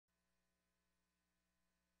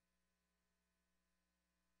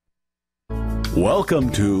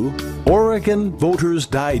Welcome to Oregon Voters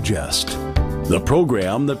Digest, the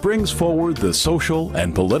program that brings forward the social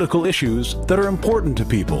and political issues that are important to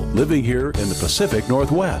people living here in the Pacific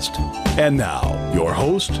Northwest. And now, your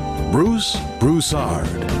host, Bruce Broussard.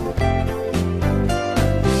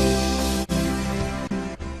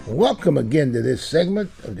 Welcome again to this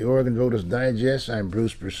segment of the Oregon Voters Digest. I'm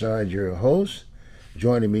Bruce Broussard, your host.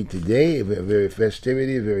 Joining me today, a very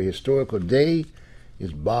festivity, a very historical day,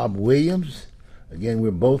 is Bob Williams. Again,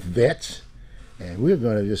 we're both vets, and we're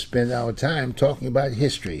going to just spend our time talking about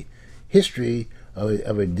history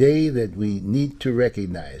of a day that we need to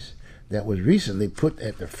recognize, that was recently put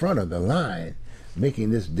at the front of the line, making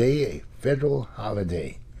this day a federal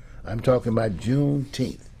holiday. I'm talking about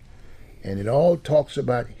Juneteenth, and it all talks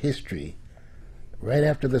about history right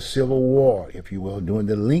after the Civil War, if you will, during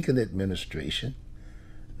the Lincoln administration.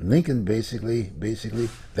 Lincoln basically,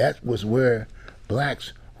 that was where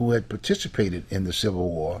blacks who had participated in the Civil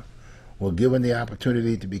War were given the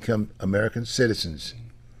opportunity to become American citizens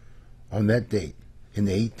on that date in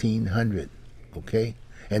the 1800s, okay?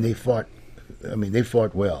 And they fought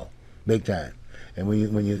well, big time. And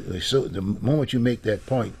the moment you make that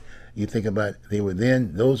point, you think about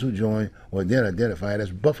those who joined were then identified as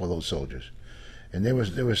Buffalo Soldiers. And there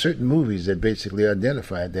were certain movies that basically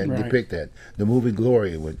identified that and depict that. The movie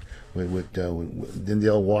Glory with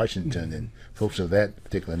Denzel Washington and folks of that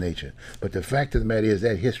particular nature. But the fact of the matter is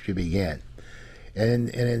that history began. And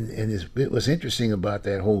it was interesting about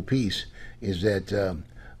that whole piece is that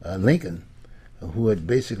Lincoln, who had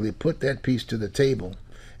basically put that piece to the table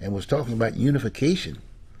and was talking about unification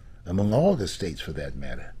among all the states for that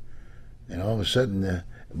matter. And all of a sudden,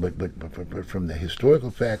 but from the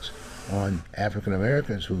historical facts on African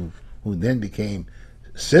Americans who then became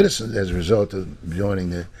citizens as a result of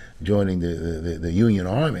joining the Union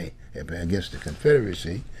Army against the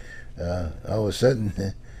Confederacy, all of a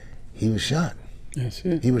sudden he was shot. That's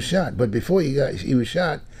it. He was shot, but before he was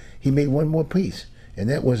shot, he made one more piece, and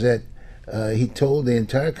that was that he told the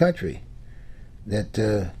entire country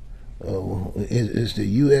that is the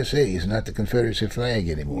USA is not the Confederacy flag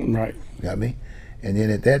anymore. Right. Got me? And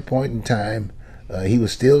then at that point in time, he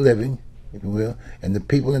was still living, if you will, and the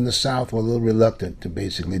people in the South were a little reluctant to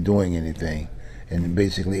basically doing anything and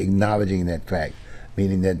basically acknowledging that fact,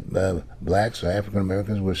 meaning that blacks or African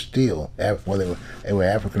Americans were still, they were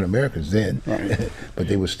African Americans then, right. but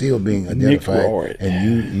they were still being identified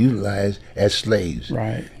and utilized as slaves.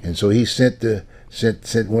 Right. And so he sent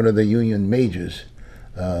one of the Union majors,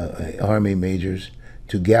 Army majors,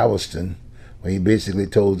 to Galveston, where he basically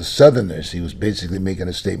told the Southerners, he was basically making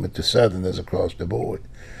a statement to Southerners across the board,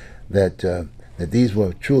 that these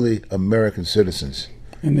were truly American citizens.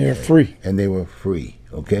 And they're free. And they were free.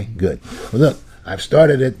 Okay, good. Well, look, I've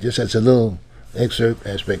started it just as a little excerpt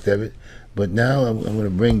aspect of it, but now I'm going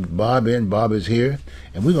to bring Bob in. Bob is here,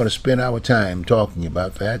 and we're going to spend our time talking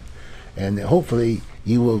about that. And hopefully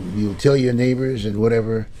you'll tell your neighbors and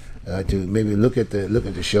whatever to maybe look at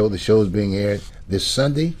the show. The show is being aired this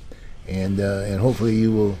Sunday. And hopefully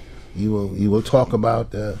you will talk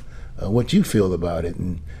about what you feel about it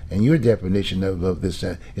and your definition of this.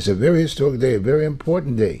 It's a very historic day, a very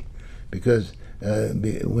important day, because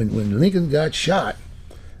when Lincoln got shot,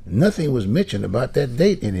 nothing was mentioned about that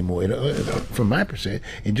date anymore. From my perspective,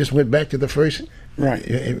 it just went back to the first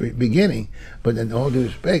beginning. But in all due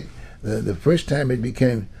respect, the first time it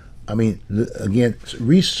became, again,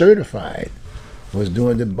 recertified was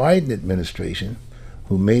during the Biden administration,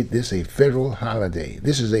 who made this a federal holiday.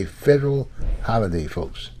 This is a federal holiday,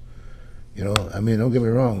 folks. Don't get me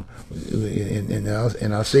wrong, and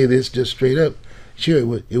I'll say this just straight up.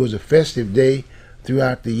 Sure, it was a festive day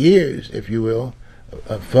throughout the years, if you will,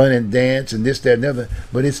 of fun and dance and this, that, and other.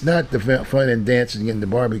 But it's not the fun and dancing and the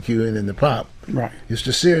barbecuing and the pop. Right. It's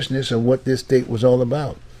the seriousness of what this date was all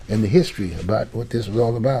about and the history about what this was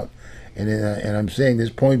all about. And I'm saying this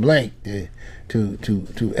point blank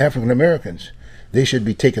to African Americans. They should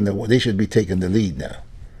be taking the lead now.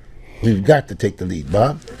 We've got to take the lead,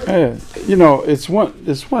 Bob. It's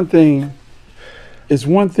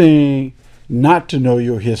one thing not to know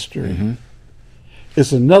your history. Mm-hmm.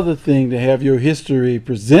 It's another thing to have your history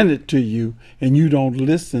presented to you and you don't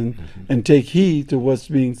listen and take heed to what's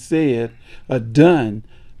being said or done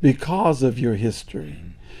because of your history.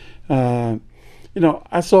 I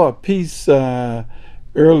saw a piece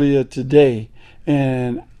earlier today,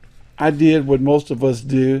 and I did what most of us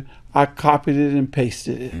do. I copied it and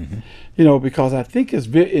pasted it, because I think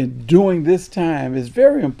during this time, it's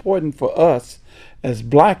very important for us as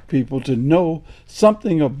black people to know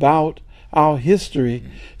something about our history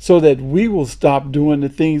so that we will stop doing the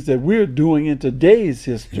things that we're doing in today's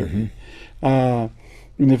history. And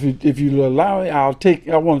if you allow me, I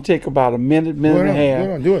want to take about a minute and a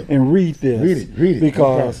half do it. and read this. Read it.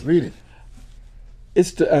 Because read it.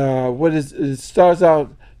 It starts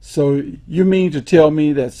out. So you mean to tell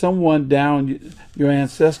me that someone down your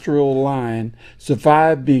ancestral line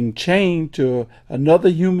survived being chained to another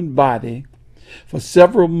human body for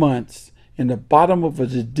several months in the bottom of a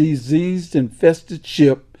disease-infested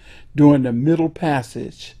ship during the Middle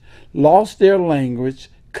Passage, lost their language,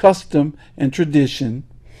 custom, and tradition,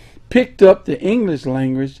 picked up the English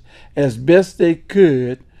language as best they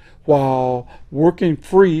could while working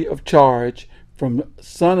free of charge from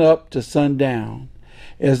sun up to sundown,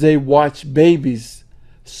 as they watched babies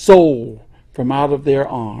sold from out of their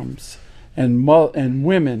arms and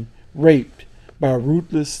women raped by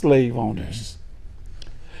ruthless slave owners.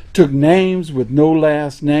 Took names with no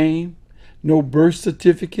last name, no birth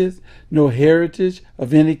certificates, no heritage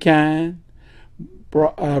of any kind,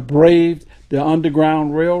 braved the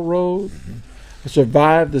Underground Railroad,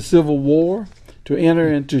 survived the Civil War to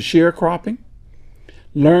enter into sharecropping,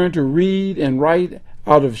 learned to read and write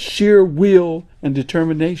out of sheer will and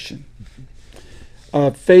determination,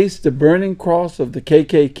 faced the burning cross of the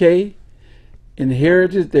KKK,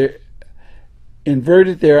 inverted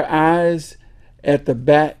their eyes at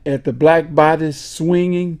the black bodies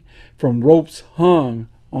swinging from ropes hung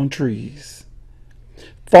on trees,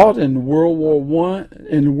 fought in World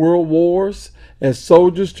Wars as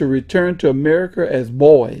soldiers to return to America as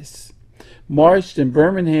boys, marched in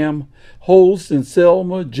Birmingham, Holst in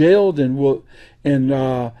Selma, jailed in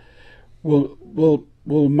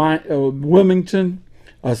Wilmington,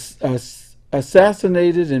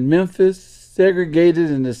 assassinated in Memphis,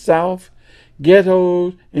 segregated in the South,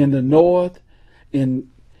 ghettoed in the North,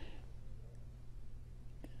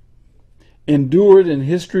 ignored in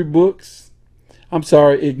history books,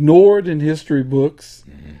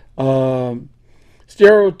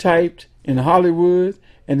 stereotyped in Hollywood,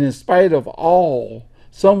 and in spite of all,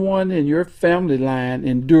 someone in your family line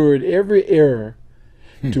endured every error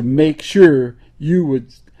to make sure you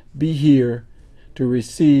would be here to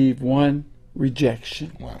receive one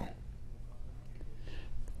rejection. Wow.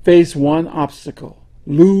 Face one obstacle,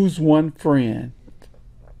 lose one friend,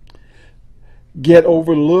 get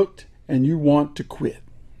overlooked, and you want to quit.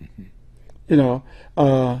 You know,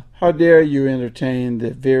 how dare you entertain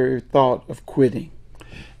the very thought of quitting?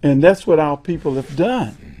 And that's what our people have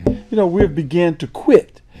done. You know, we've begun to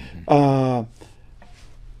quit. We're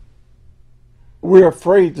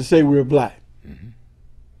afraid to say we're black.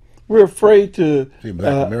 We're afraid to say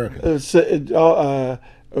black American.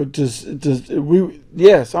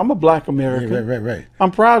 Yes, I'm a black American. Right.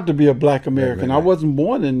 I'm proud to be a black American. Right. I wasn't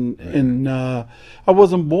born I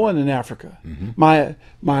wasn't born in Africa. My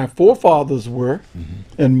forefathers were,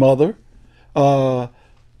 and mother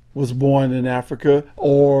was born in Africa,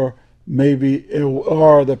 or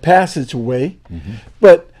the passageway.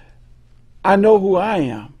 But I know who I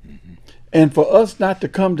am, and for us not to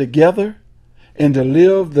come together and to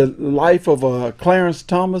live the life of Clarence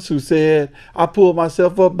Thomas, who said, I pulled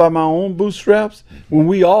myself up by my own bootstraps, when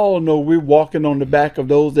we all know we're walking on the back of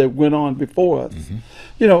those that went on before us.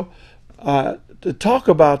 You know, to talk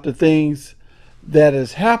about the things that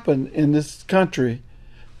has happened in this country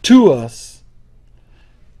to us,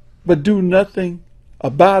 but do nothing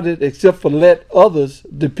about it except for let others,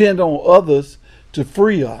 depend on others to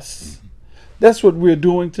free us. That's what we're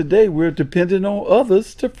doing today. We're depending on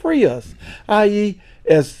others to free us. I.e.,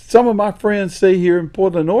 as some of my friends say here in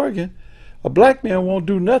Portland, Oregon, a black man won't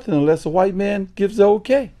do nothing unless a white man gives the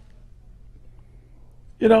okay.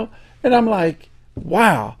 You know, and I'm like,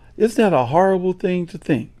 wow, isn't that a horrible thing to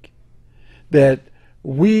think? That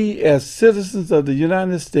we as citizens of the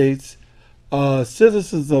United States,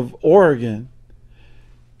 citizens of Oregon,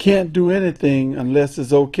 can't do anything unless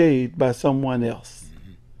it's okayed by someone else.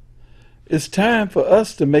 It's time for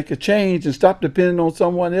us to make a change and stop depending on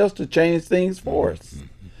someone else to change things for us.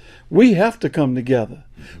 We have to come together.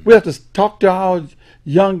 We have to talk to our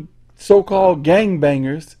young so-called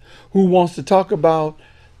gangbangers who wants to talk about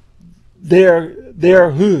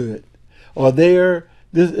their hood, or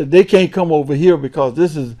they can't come over here because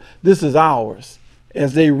this is ours,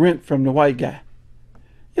 as they rent from the white guy.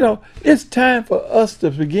 You know, it's time for us to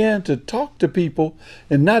begin to talk to people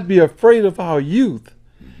and not be afraid of our youth,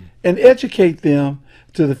 and educate them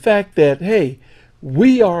to the fact that, hey,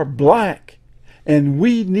 we are black and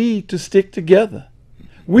we need to stick together.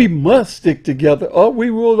 We must stick together, or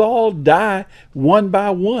we will all die one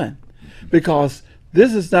by one, because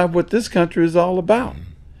this is not what this country is all about.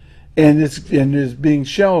 And it's being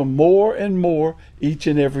shown more and more each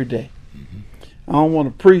and every day. I don't want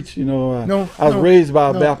to preach. You know, I was raised by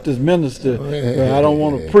a Baptist minister, but I don't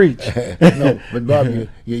want to preach. No, but Bob,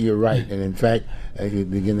 you're right, and in fact,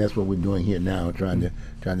 again, that's what we're doing here now, trying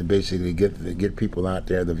to basically get people out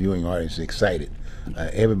there, the viewing audience, excited,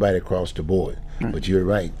 everybody across the board. Right. But you're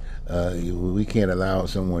right. We can't allow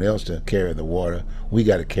someone else to carry the water. We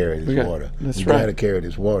got to carry this water. That's right. We got to carry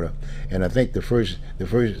this water. And I think the first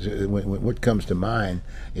what comes to mind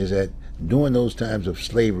is that during those times of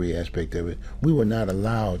slavery aspect of it, we were not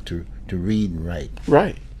allowed to read and write.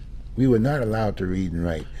 Right. We were not allowed to read and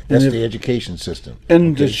write. That's the education system.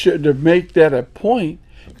 And to make that a point,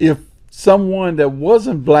 if someone that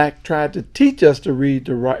wasn't black tried to teach us to read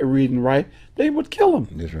and write, they would kill them.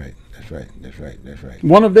 That's right. That's right.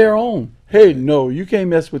 One of their own. Hey, no, you can't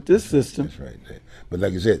mess with this system. That's right. But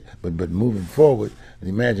like I said, but moving forward,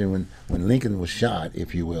 imagine when Lincoln was shot,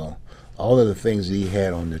 if you will, all of the things that he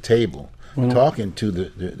had on the table, talking to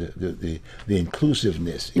the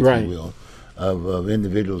inclusiveness, if you will, of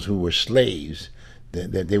individuals who were slaves,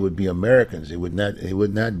 that they would be Americans. It would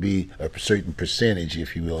not be a certain percentage,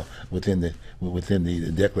 if you will, within the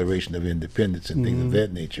Declaration of Independence and things of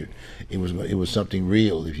that nature. It was something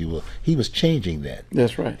real, if you will. He was changing that.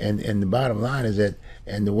 That's right. And the bottom line is that,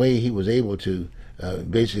 and the way he was able to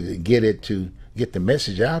basically get the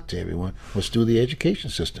message out to everyone was through the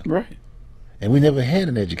education system. Right. And we never had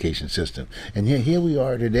an education system. And here we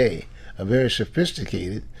are today, a very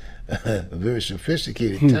sophisticated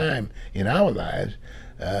time in our lives.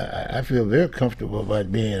 I feel very comfortable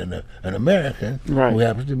about being an American who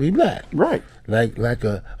happens to be black. Right. Like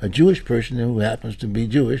a Jewish person who happens to be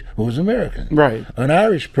Jewish who is American. Right. An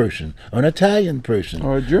Irish person, an Italian person,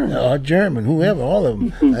 or a German, whoever, all of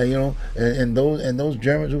them. And those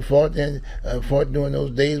Germans who fought during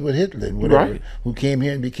those days with Hitler and whatever, who came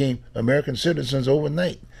here and became American citizens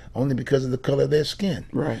overnight, only because of the color of their skin.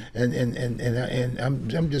 Right. And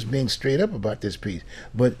I'm just being straight up about this piece.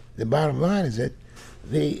 But the bottom line is that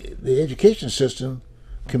the education system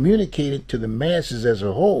communicated to the masses as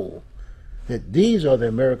a whole that these are the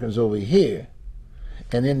Americans over here,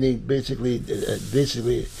 and then they basically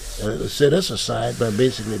set us aside by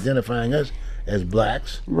basically identifying us as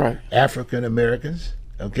blacks, African Americans,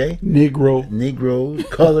 Negroes,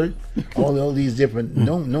 colored, all these different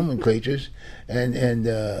nomenclatures, and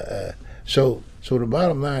so the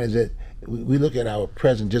bottom line is that we look at our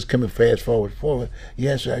present, just coming fast forward.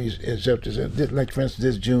 Yes, except like for instance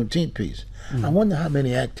this Juneteenth piece. I wonder how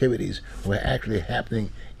many activities were actually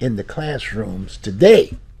happening in the classrooms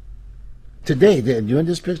today. During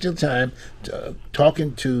this particular time,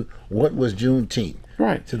 talking to what was Juneteenth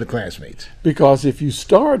to the classmates. Because if you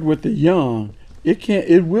start with the young,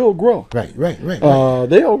 it will grow. Right.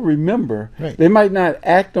 They'll remember. Right. They might not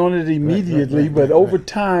act on it immediately, but over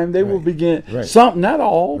time they will begin. Some, not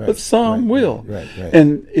all, but some will. Right.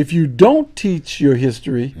 And if you don't teach your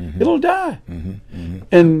history, it'll die.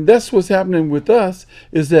 And that's what's happening with us,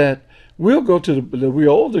 is that we'll go to we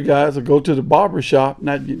older guys will go to the barber shop,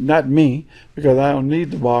 not me, because I don't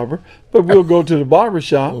need the barber, but we'll go to the barber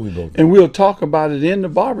shop and we'll talk about it in the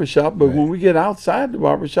barber shop, but when we get outside the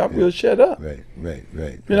barber shop, we'll shut up.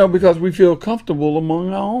 Right. Because we feel comfortable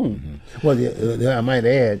among our own. Well, I might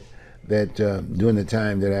add that during the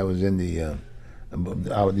time that I was in the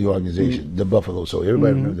organization, the Buffalo Soldiers,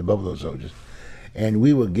 everybody remembers the Buffalo Soldiers, and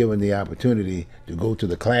we were given the opportunity to go to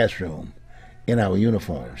the classroom in our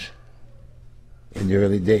uniforms. In the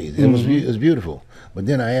early days, it was beautiful. But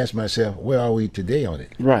then I asked myself, where are we today on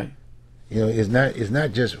it? Right. It's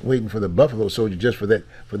not just waiting for the Buffalo Soldier just for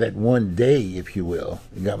that one day, if you will.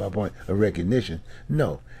 You got my point of recognition.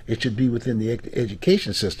 No, it should be within the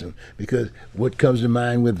education system, because what comes to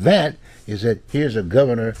mind with that is that here's a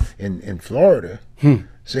governor in Florida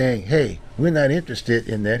saying, "Hey, we're not interested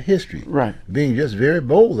in that history." Right. Being just very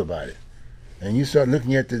bold about it. And you start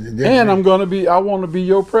looking at and I want to be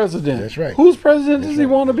your president. That's right. Whose president does he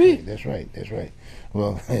want to be? That's right.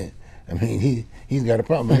 Well, I mean, he's got a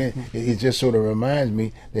problem. It just sort of reminds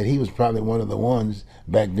me that he was probably one of the ones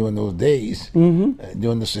back during those days,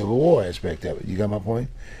 during the Civil War aspect of it. You got my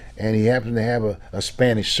point? And he happened to have a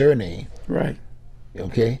Spanish surname. Right.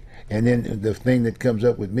 Okay? And then the thing that comes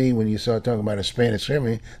up with me when you start talking about a Spanish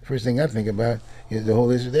surname, the first thing I think about is the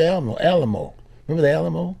whole issue of the Alamo. Remember the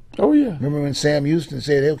Alamo? Oh yeah. Remember when Sam Houston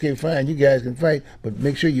said, "Okay, fine, you guys can fight, but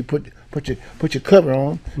make sure you put your cover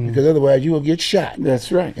on, because otherwise you will get shot."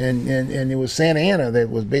 That's right. And it was Santa Anna that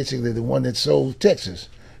was basically the one that sold Texas.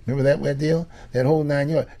 Remember that deal? That whole 9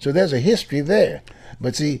 yards. So there's a history there.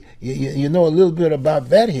 But see, you know a little bit about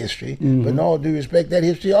that history, but in all due respect, that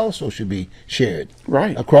history also should be shared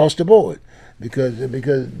across the board. because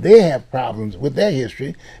they have problems with their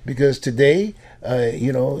history. Because today,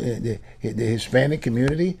 the Hispanic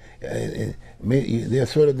community, they're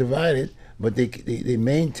sort of divided, but they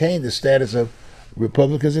maintain the status of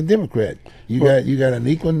Republicans and Democrats. You got an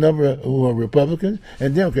equal number who are Republicans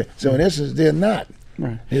and Democrats. So in essence, they're not.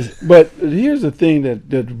 Right. But here's the thing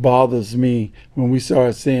that bothers me when we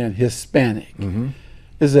start saying Hispanic,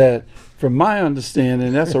 is that, from my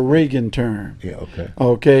understanding, that's a Reagan term. Yeah. Okay.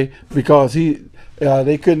 Okay, because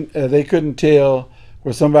they couldn't tell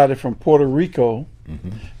where somebody from Puerto Rico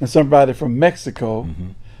and somebody from Mexico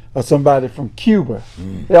or somebody from Cuba.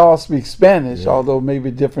 They all speak Spanish, although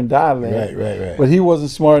maybe different dialect. Right. But he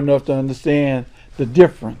wasn't smart enough to understand the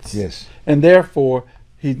difference. Yes. And therefore,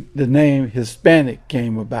 the name Hispanic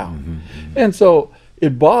came about. And so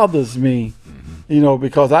it bothers me,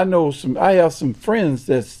 because I have some friends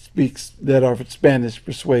that are Spanish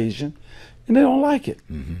persuasion, and they don't like it.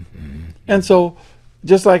 And so,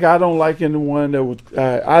 just like I don't like anyone that would,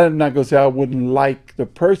 I'm not going to say I wouldn't like the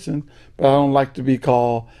person, but I don't like to be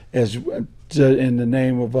called in the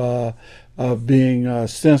name of being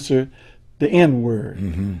censored, the N-word.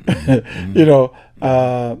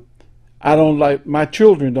 I don't like, my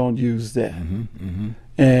children don't use that.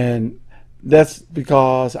 And that's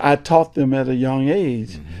because I taught them at a young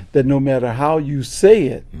age that no matter how you say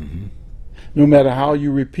it, no matter how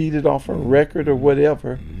you repeat it off a record or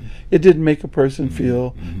whatever, it didn't make a person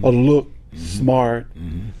feel or look smart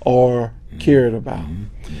or cared about.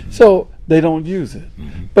 So they don't use it.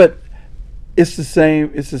 But it's the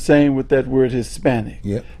same with that word Hispanic.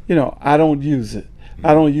 Yep. I don't use it.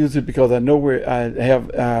 I don't use it because I know where I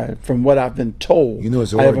have, from what I've been told,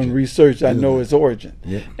 its I haven't researched, I know its origin.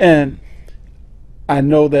 Yep. And I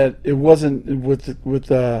know that it wasn't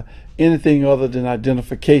with anything other than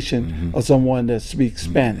identification of someone that speaks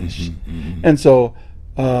Spanish. And so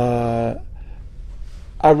I'd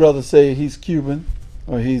rather say he's Cuban,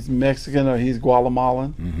 or he's Mexican, or he's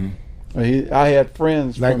Guatemalan. I had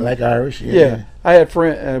friends like Irish. Yeah, I had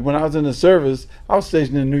friends when I was in the service. I was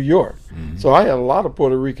stationed in New York, so I had a lot of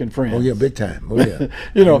Puerto Rican friends. Oh yeah, big time. Oh yeah.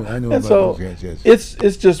 I know and about so those guys, yes.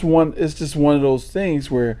 it's just one of those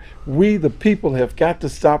things where we the people have got to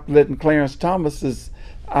stop letting Clarence Thomas's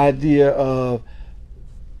idea of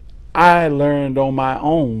I learned on my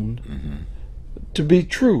own to be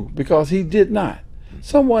true, because he did not.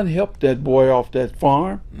 Someone helped that boy off that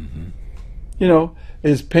farm.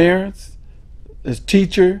 His parents, his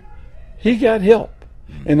teacher, he got help,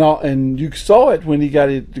 and you saw it when he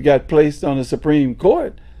got placed on the Supreme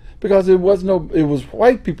Court, because it was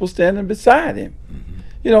white people standing beside him.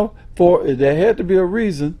 There had to be a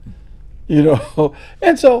reason,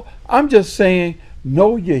 and so I'm just saying,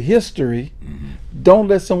 know your history. Don't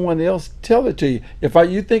let someone else tell it to you. If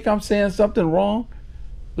you think I'm saying something wrong,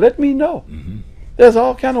 let me know. There's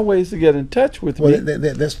all kind of ways to get in touch with me.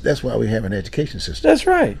 That's why we have an education system. That's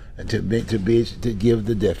right. To give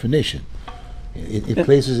the definition. It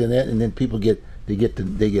places in that, and then people get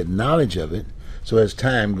knowledge of it. So as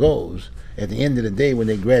time goes, at the end of the day, when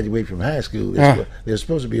they graduate from high school, they're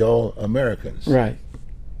supposed to be all Americans. Right.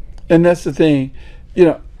 And that's the thing.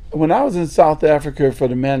 When I was in South Africa for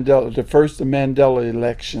the first Mandela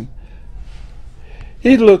election,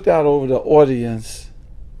 he looked out over the audience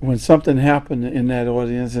when something happened in that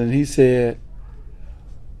audience, and he said,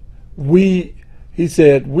 we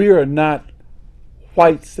are not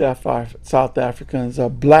white South Africans or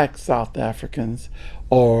black South Africans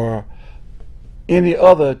or any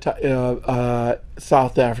other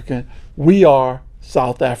South African. We are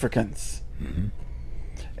South Africans.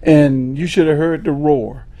 And you should have heard the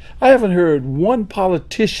roar. I haven't heard one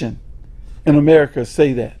politician in America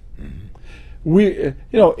say that.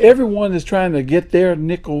 Everyone is trying to get their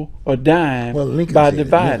nickel or dime by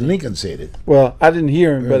dividing. Lincoln said it. Well, I didn't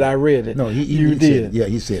hear him, but I read it. No, you did.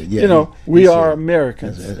 He said it. Yeah, we are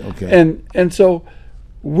Americans. Okay. And so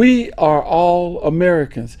we are all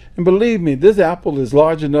Americans. And believe me, this apple is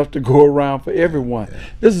large enough to go around for everyone.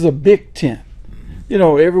 This is a big tent.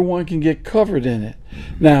 Everyone can get covered in it.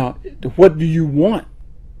 Now, what do you want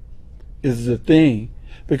is the thing.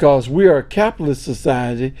 Because we are a capitalist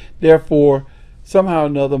society, therefore, somehow or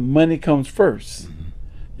another, money comes first.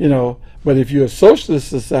 But if you're a socialist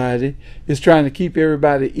society, it's trying to keep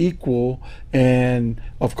everybody equal, and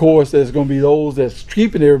of course, there's going to be those that's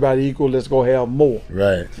keeping everybody equal that's going to have more.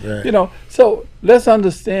 Right. So let's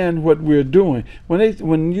understand what we're doing.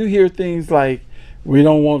 When you hear things like, we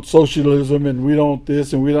don't want socialism and we don't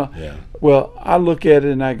this and we don't, well, I look at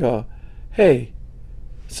it and I go, hey,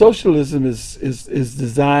 socialism is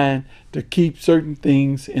designed to keep certain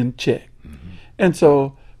things in check. And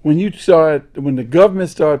so when the government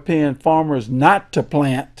started paying farmers not to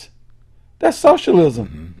plant, that's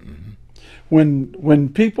socialism. When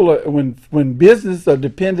business are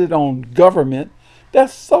dependent on government,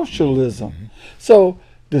 that's socialism. So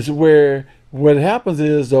this is where what happens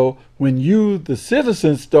is, though, when the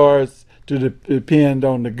citizen, starts to depend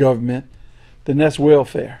on the government, then that's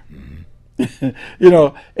welfare. And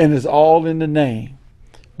it's all in the name,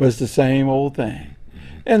 but it's the same old thing.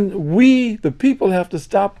 And we, the people, have to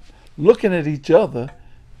stop looking at each other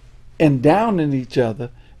and downing each other,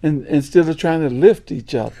 instead of trying to lift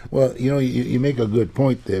each other. Well, you make a good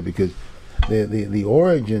point there, because the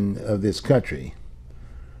origin of this country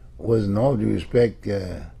was, in all due respect,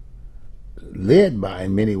 led by,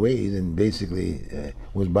 in many ways, and basically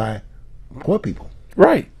was by poor people.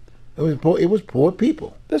 Right. It was poor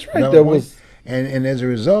people. That's right. And as a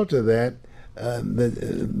result of that,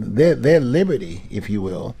 their liberty, if you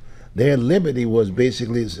will, their liberty was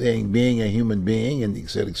basically saying being a human being, and et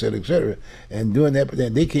cetera, et cetera, et cetera, and doing that. But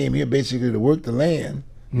then they came here basically to work the land.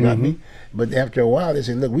 You know what I mean? But after a while, they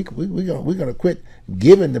said, "Look, we're gonna quit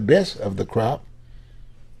giving the best of the crop.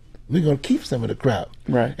 We're gonna keep some of the crop,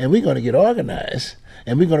 right? And we're gonna get organized,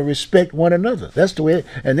 and we're gonna respect one another." That's the way.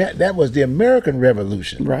 And that was the American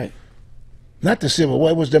Revolution, right? Not the Civil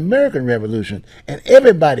War. It was the American Revolution, and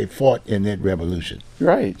everybody fought in that revolution.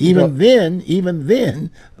 Right. Even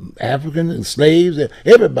then, African slaves,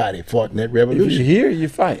 everybody fought in that revolution. If you're here, you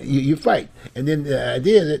fight. You fight. And then the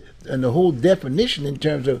idea that, and the whole definition in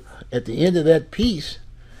terms of, at the end of that peace,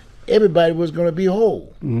 everybody was going to be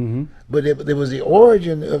whole. But there was the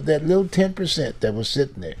origin of that little 10% that was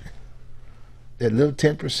sitting there. That little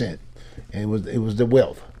 10%, and it was the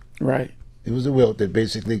wealth. Right. It was the wealth that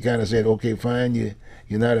basically kind of said, okay, fine, you're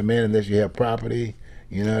not a man unless you have property.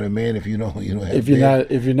 You're not a man if you don't have. If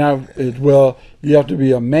you're not, well, you have to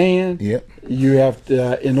be a man. Yep. You have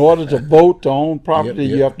to, in order to vote, to own property,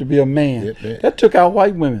 you have to be a man. That took out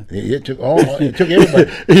white women. It took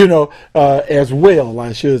everybody. As well,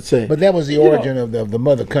 I should say. But that was the origin of the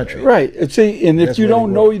mother country. Right. See, and if you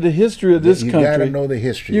don't know the history of this country, you got to know the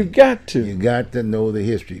history. You got to. You got to know the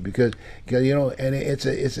history, because and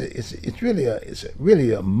it's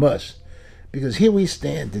really a must, because here we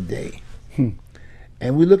stand today.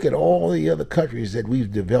 And we look at all the other countries that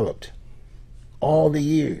we've developed, all the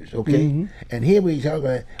years, okay? And here we talk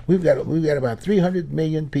about we've got about 300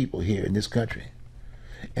 million people here in this country,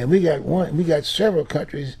 and we got several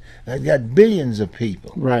countries that got billions of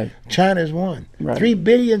people. Right. China's one. Right. 3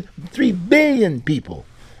 billion people,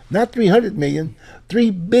 not 300 million, 3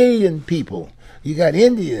 billion people. You got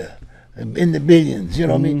India in the billions, you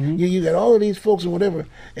know what I mean? You got all of these folks or whatever,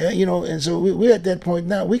 and so we're at that point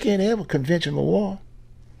now. We can't have a conventional war.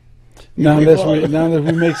 Now unless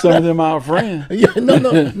we make some of them our friends.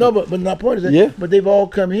 No, but my point is that, but they've all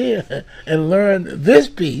come here and learned this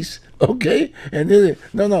piece, okay? And then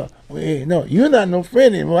no, you're not no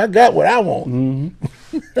friend anymore. I got what I want.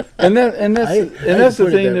 and that's the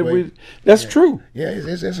thing that's true. Yeah,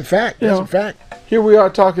 it's a fact. That's a fact. Here we are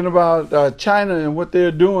talking about China and what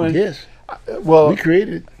they're doing. Yes. Well, we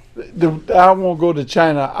created it. I won't go to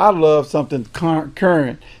China. I love something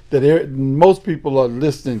current that most people are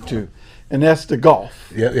listening to, and that's the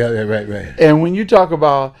golf. Yeah, right. And when you talk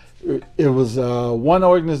about, it was one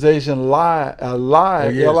organization, Live,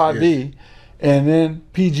 LIV, and then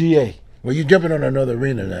PGA. Well, you're jumping on another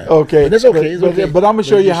arena now. Okay. But that's okay. But I'm going to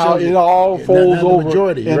show you how it all folds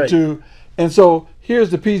over into. Right. And so here's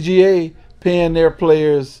the PGA paying their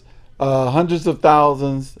players hundreds of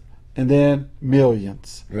thousands and then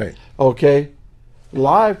millions. Right. Okay.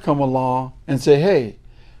 Live come along and say, hey,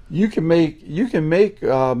 you can make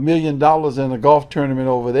 $1 million in a golf tournament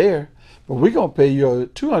over there, but we're gonna pay you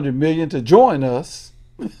 $200 million to join us,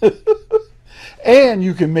 and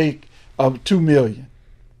you can make $2 million.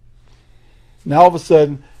 Now all of a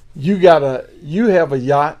sudden you have a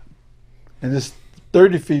yacht, and it's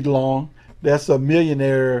 30 feet long. That's a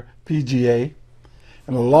millionaire PGA,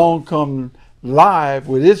 and along come Live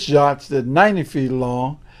with its yachts that 90 feet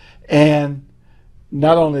long, and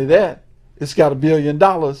not only that, it's got $1 billion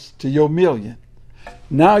to your million.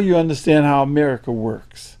 Now you understand how America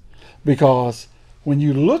works, because when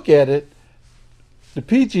you look at it, the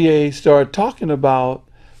PGA started talking about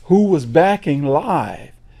who was backing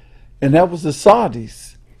Live, and that was the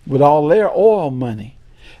Saudis with all their oil money,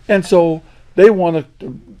 and so they want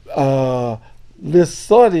to list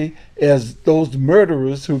Saudi as those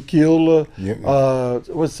murderers who killed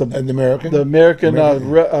the American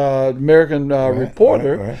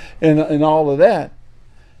reporter, and all of that,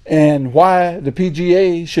 and why the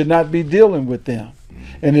PGA should not be dealing with them.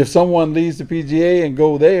 And if someone leaves the PGA and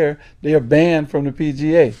go there, they are banned from the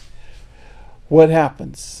PGA. What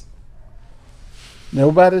happens?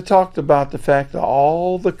 Nobody talked about the fact that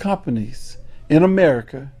all the companies in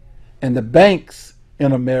America and the banks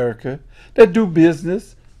in America that do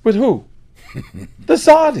business with who? The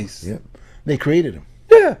Saudis. Yep. They created them.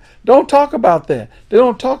 Yeah, don't talk about that. They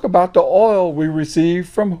don't talk about the oil we receive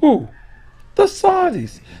from who? The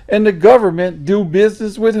Saudis. And the government do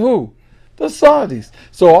business with who? The Saudis.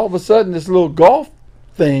 So all of a sudden this little Gulf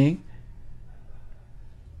thing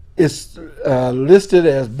is listed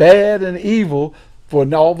as bad and evil for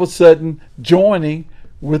all of a sudden joining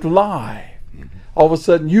with Live. All of a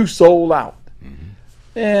sudden you sold out.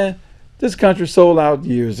 And this country sold out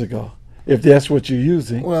years ago, if that's what you're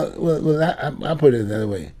using. Well, I put it another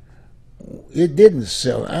way. It didn't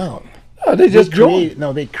sell out. No, they just joined.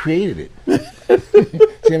 No, they created it.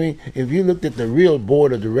 See, I mean, if you looked at the real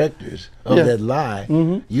board of directors of that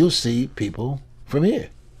lie, you'll see people from here.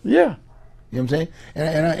 Yeah. You know what I'm saying?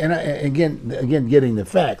 And again, getting the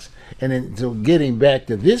facts. And then, so getting back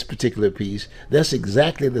to this particular piece, that's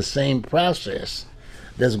exactly the same process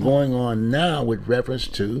that's going on now with reference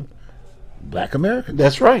to Black Americans.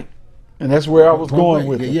 That's right. And that's where I was going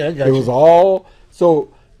with it. Yeah, I got it was all,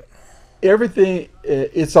 so everything,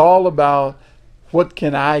 it's all about what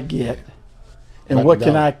can I get and what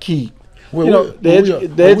can I keep. Well, you know,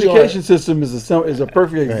 the education system is a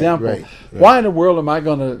perfect example. Right. Why in the world am I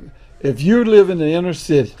going to, if you live in the inner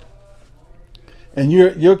city and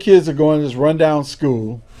your kids are going to this rundown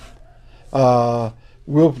school,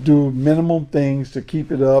 we'll do minimum things to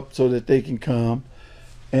keep it up so that they can come.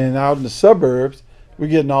 And out in the suburbs, we're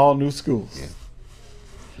getting all new schools. Yeah.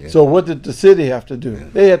 Yeah. So what did the city have to do?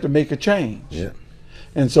 They had to make a change. Yeah.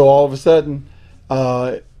 And so all of a sudden,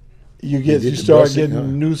 you start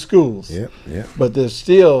getting new schools. Yeah. Yeah. But there's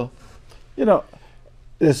still,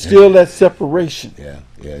 there's still that separation. Yeah.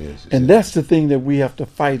 Yeah. It is. And that's the thing that we have to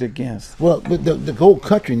fight against. Well, but the whole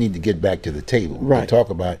country need to get back to the table Right. to talk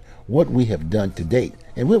about what we have done to date,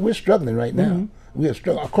 and we're struggling right now. We are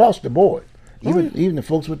struggling across the board. Even the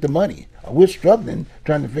folks with the money, we're struggling,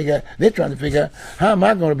 trying to figure out. They're trying to figure out, how am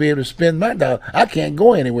I going to be able to spend my dollar? I can't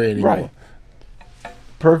go anywhere anymore. Right.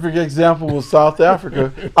 Perfect example was South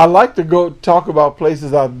Africa. I like to go talk about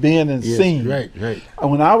places I've been and seen. Right.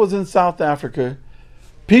 And when I was in South Africa,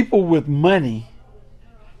 people with money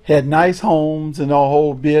had nice homes and a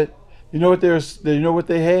whole bit. You know what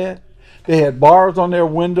they had? They had bars on their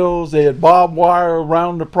windows. They had barbed wire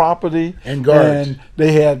around the property and guards. And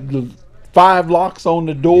they had 5 locks on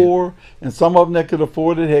the door, and some of them that could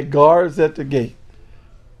afford it had guards at the gate.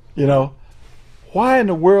 Why in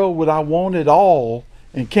the world would I want it all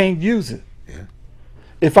and can't use it? Yeah.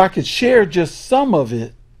 If I could share just some of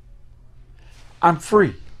it, I'm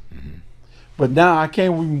free. But now I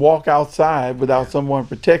can't even walk outside without someone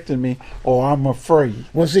protecting me, or I'm afraid.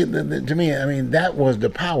 Well, see, to me, I mean, that was the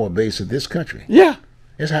power base of this country. Yeah.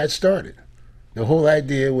 That's how it started. The whole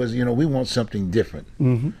idea was, we want something different.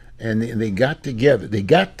 And they got together.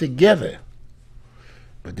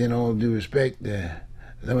 But then, all due respect,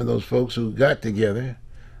 some of those folks who got together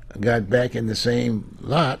got back in the same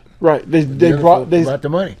lot. Right. They brought the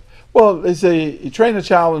money. Well, they say you train a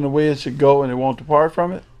child in the way it should go, and it won't depart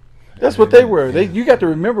from it. That's what they were. You got to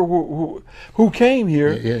remember who came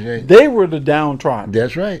here. Yeah. They were the downtrodden.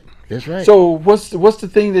 That's right. So what's the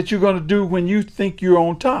thing that you're going to do when you think you're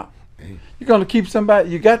on top? You're going to keep somebody.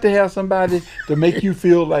 You got to have somebody to make you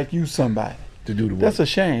feel like you somebody. To do the work. That's a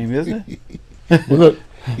shame, isn't it? Well,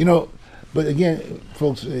 look, but again,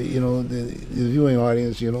 folks, the viewing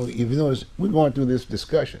audience, if you notice, we're going through this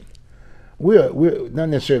discussion. We're not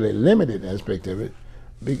necessarily a limited aspect of it,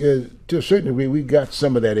 because to a certain degree, we got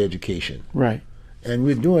some of that education. Right. And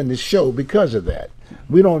we're doing this show because of that.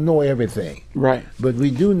 We don't know everything. Right. But we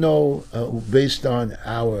do know based on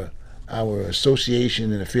our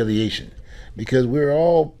association and affiliation, because we're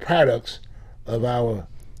all products of our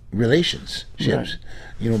relationships.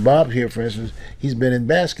 Right. Bob here, for instance, he's been in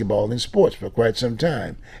basketball and sports for quite some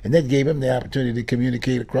time, and that gave him the opportunity to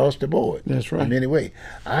communicate across the board. That's right. In any way,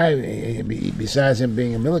 besides him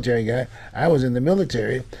being a military guy, I was in the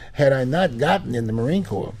military. Had I not gotten in the Marine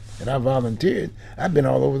Corps and I volunteered, I've been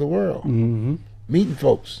all over the world, meeting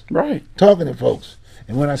folks, right, talking to folks.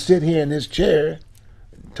 And when I sit here in this chair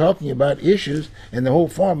talking about issues, and the whole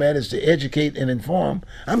format is to educate and inform,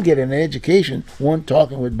 I'm getting an education,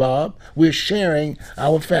 talking with Bob, we're sharing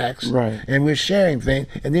our facts, right, and we're sharing things,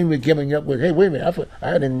 and then we're coming up with, hey, wait a minute,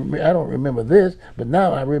 I don't remember this, but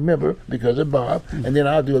now I remember because of Bob, and then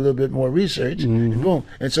I'll do a little bit more research, and boom.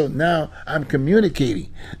 And so now I'm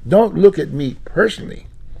communicating. Don't look at me personally.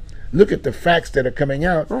 look at the facts that are coming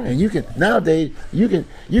out, Right. and you can nowadays you can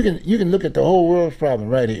look at the whole world's problem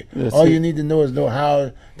right here. That's All it. you need to know is know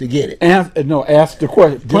how to get it. Ask the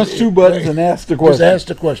question. Punch two buttons and ask the question. Just ask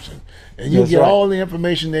the question, and you That's get right. all the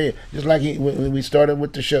information there. Just like when we started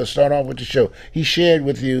with the show, start off with the show, he shared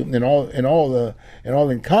with you and all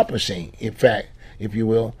encompassing, in fact, if you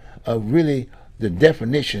will, of really the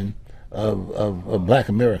definition of Black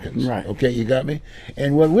Americans. Right. Okay, you got me.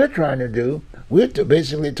 And what we're trying to do, we're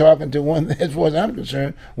basically talking to one. As far as I'm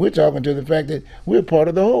concerned, we're talking to the fact that we're part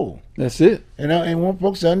of the whole. That's it. And want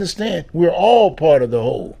folks to understand we're all part of the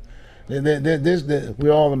whole.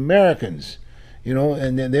 We're all Americans,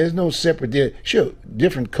 and there's no separate. Sure,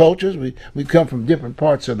 different cultures. We come from different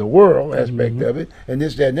parts of the world aspect of it, and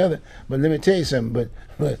this, that, and the other. But let me tell you something.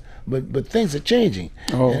 But things are changing,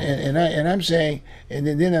 Oh. and I'm saying, and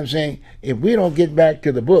then I'm saying, if we don't get back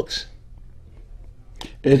to the books,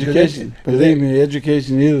 Education. Believe me,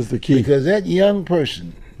 education is the key. because that young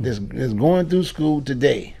person that's going through school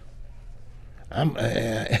today,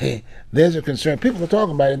 there's a concern. People are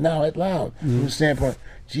talking about it now out loud from the standpoint.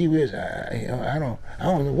 Gee whiz, I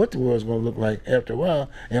don't know what the world's going to look like after a while.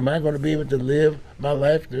 Am I going to be able to live my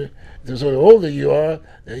life? So the older you are,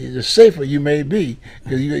 the safer you may be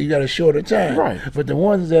because you got a shorter time. Right. But the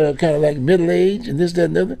ones that are kind of like middle age and this, that,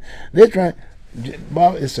 and the other, they're trying.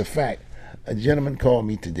 Bob, it's a fact. A gentleman called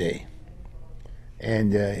me today,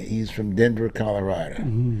 and he's from Denver, Colorado,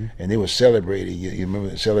 and they were celebrating. You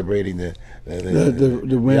remember celebrating the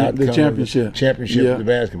outcome championship. of the championship Yeah. of the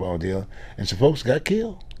basketball deal, and some folks got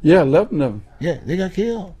killed. Yeah, 11 of them. Yeah, they got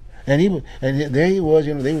killed, and there he was.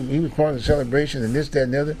 He was part of the celebration and this, that,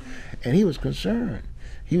 and the other, and he was concerned.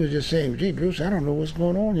 He was just saying, "Gee, Bruce, I don't know what's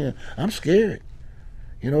going on here. I'm scared."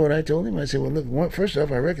 You know what I told him? I said, "Well, look. First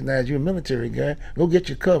off, I recognize you're a military guy. Go get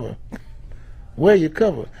your cover. Wear your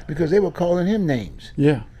cover," because they were calling him names.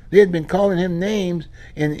 Yeah. They had been calling him names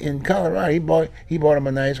in Colorado. He bought him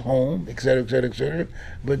a nice home, et cetera, et cetera, et cetera.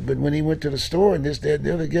 But when he went to the store and this, that,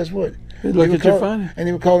 the other, guess what? They look were at you funny. and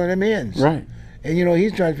they were calling him ends. Right. And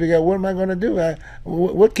he's trying to figure out, what am I going to do?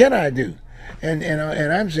 What can I do? And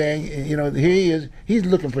I'm saying, here he is. He's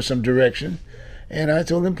looking for some direction. And I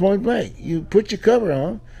told him point blank, you put your cover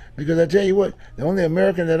on, because I tell you what, the only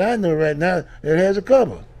American that I know right now that has a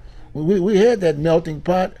cover. We had that melting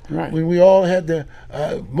pot Right. when we all had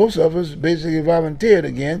most of us basically volunteered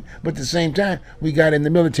again, but at the same time we got in the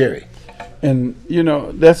military. And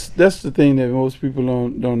that's the thing that most people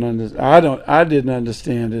don't understand. I didn't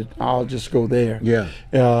understand it. I'll just go there. Yeah.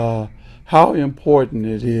 How important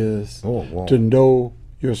it is wow. to know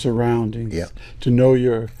your surroundings. Yeah. To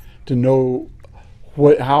know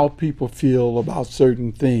how people feel about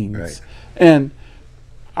certain things. Right. And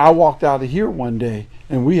I walked out of here one day,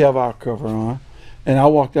 and we have our cover on. And I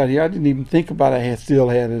walked out here. I didn't even think about it. I still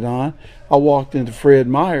had it on. I walked into Fred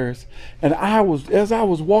Meyer's, and as I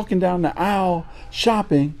was walking down the aisle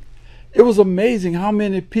shopping, it was amazing how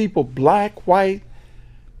many people, black, white,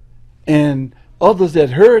 and others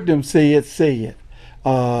that heard them say it.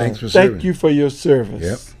 Thanks for serving. Thank you for your service.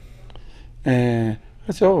 Yep. And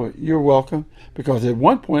I said, "Oh, you're welcome." Because at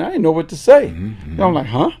one point I didn't know what to say. And I'm like,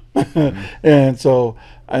 "Huh?" And so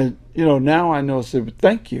now I know. I said,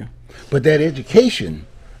 "Thank you." But that education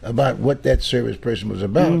about what that service person was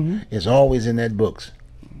about is always in that books.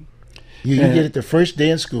 You get it the first day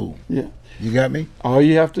in school. Yeah. You got me? All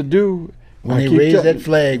you have to do When they raise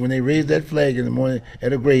that flag in the morning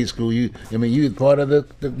at a grade school, you part of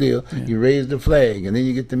the deal. Yeah. You raise the flag, and then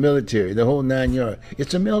you get the military, the whole 9 yards.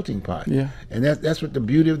 It's a melting pot. Yeah. And that's what the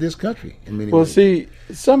beauty of this country in many Well, ways. see,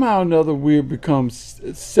 somehow or another we've become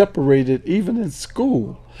separated even in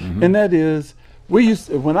school, and that is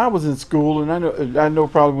when I was in school, and I know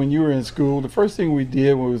probably when you were in school, the first thing we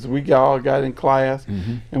did was we all got in class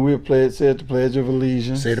and we said the Pledge of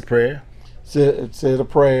Allegiance, Say the prayer. Said a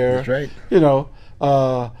prayer. That's right.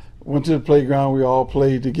 Went to the playground. We all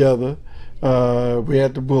played together. We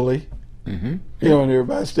had the bully. And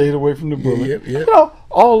everybody stayed away from the bully. Yep.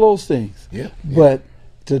 All those things. Yep. But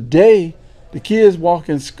today, the kids walk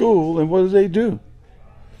in school, and what do?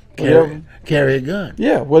 Carry a gun.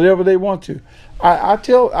 Yeah, whatever they want to. I've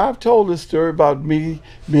told this story about me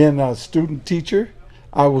being a student teacher.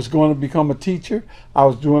 I was going to become a teacher. I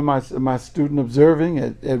was doing my student observing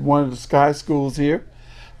at one of the Sky schools here.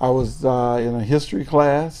 I was in a history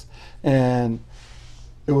class, and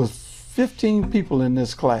it was 15 people in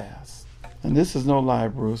this class. And this is no lie,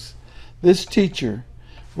 Bruce. This teacher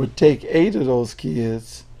would take 8 of those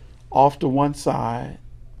kids off to one side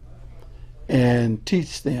and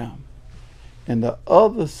teach them. And the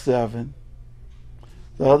other seven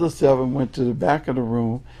went to the back of the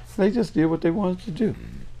room. They just did what they wanted to do.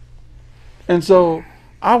 And so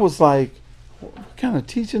I was like, what kind of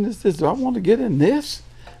teaching is this? Do I want to get in this?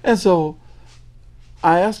 And so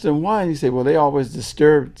I asked him why, and he said, well, they always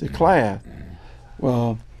disturb the class.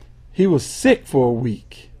 Well, he was sick for a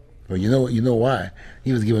week. Well, you know why?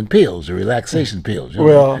 He was given pills, or relaxation pills. You know?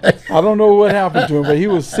 Well, I don't know what happened to him, but he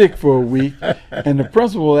was sick for a week. And the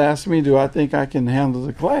principal asked me, do I think I can handle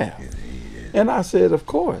the class? And I said, of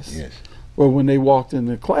course. Yes. Well, when they walked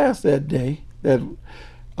into class that day, that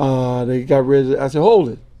they got ready, I said, hold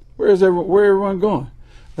it. Where everyone going?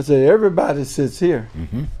 I said, everybody sits here.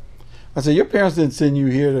 Mm-hmm. I said, your parents didn't send you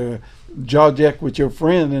here to jaw jack with your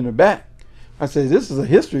friend in the back. I said, this is a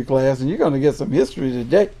history class, and you're going to get some history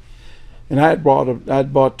today. And I had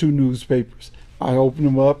bought 2 newspapers. I opened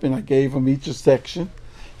them up and I gave them each a section.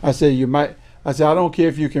 I said, I don't care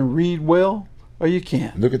if you can read well or you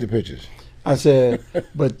can't. Look at the pictures. I said,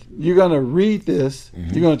 but you're going to read this.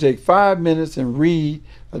 Mm-hmm. You're going to take 5 minutes and read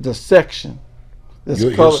the section.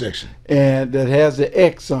 Your section. And that has the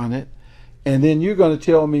X on it. And then you're going to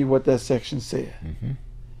tell me what that section said. Mm-hmm.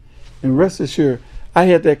 And rest assured, I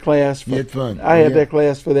had that class. You had fun. I had that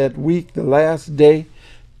class for that week, the last day.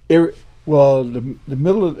 The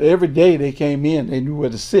middle of every day they came in, they knew where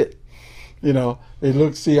to sit. You know, they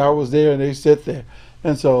looked, see I was there, and they sit there.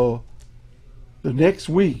 And so the next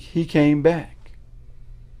week he came back.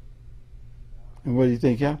 And what do you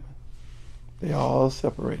think happened? They all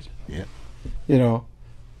separated. Yeah. You know,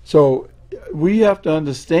 so we have to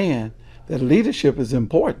understand that leadership is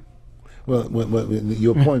important. Well,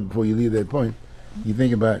 your point, before you leave that point, you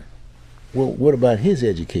think about, well, what about his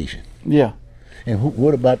education? Yeah. And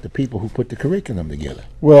what about the people who put the curriculum together?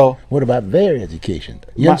 Well, what about their education?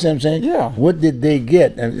 You understand what I'm saying? Yeah. What did they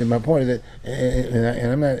get? And my point is that,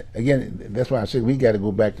 and I'm not, again, that's why I said we got to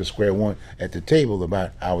go back to square one at the table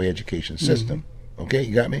about our education system. Mm-hmm. Okay,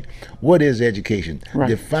 you got me? What is education? Right.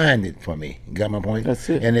 Define it for me. You got my point? That's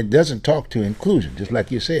it. And it doesn't talk to inclusion, just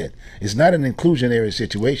like you said. It's not an inclusionary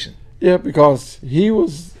situation. Yeah, because he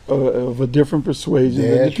was of a different persuasion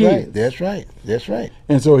than the kids. That's right. That's right.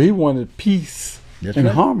 And so he wanted peace and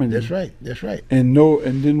harmony. That's right. That's right. And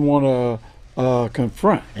didn't want to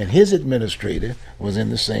confront. And his administrator was in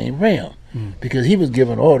the same realm because he was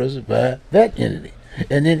given orders by that entity.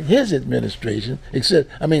 And then his administration,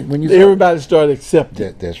 everybody started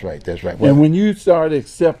accepting. That's right. That's right. Well, and when you start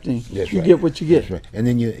accepting, you get what you get. That's right. And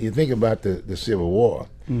then you think about the Civil War,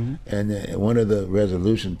 and one of the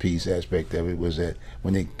resolution piece aspect of it was that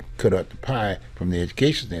when they cut out the pie from the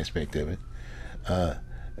education aspect of it,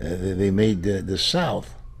 they made the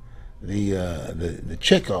South the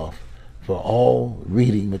checkoff for all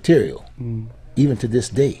reading material, even to this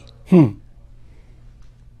day.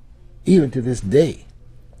 Even to this day,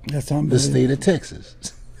 that's unbelievable. The state of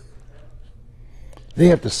Texas, they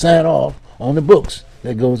have to sign off on the books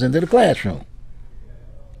that goes into the classroom.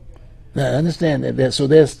 Now, I understand that. So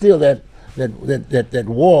there's still that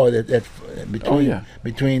war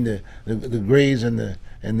between the grays and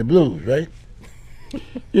the blues, right?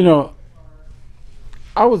 You know,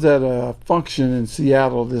 I was at a function in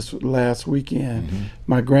Seattle this last weekend.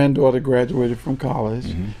 My granddaughter graduated from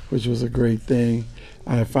college, which was a great thing.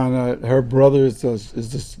 I found out her brother is a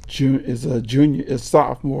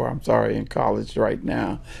sophomore. I'm sorry, in college right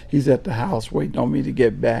now. He's at the house waiting on me to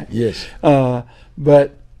get back. Yes.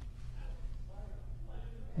 But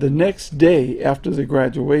the next day after the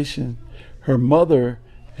graduation, her mother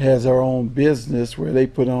has her own business where they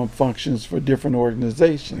put on functions for different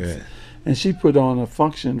organizations. Yeah. And she put on a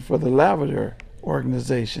function for the Lavender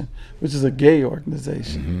organization, which is a gay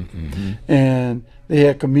organization. And they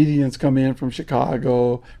had comedians come in from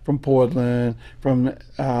Chicago, from Portland, from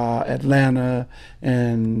Atlanta,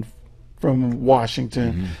 and from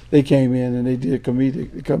Washington. They came in and they did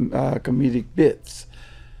comedic bits.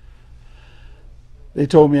 They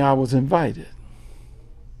told me I was invited.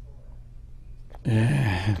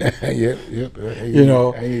 Yep. You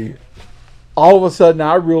know, all of a sudden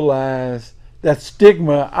I realized that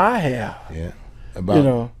stigma I have. Yeah.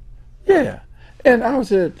 And I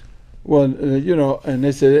said, well, and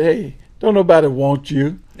they said, hey, don't nobody want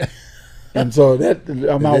you. And so that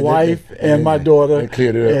my wife and my daughter, that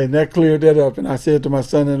cleared it up. And that cleared that up. And I said to my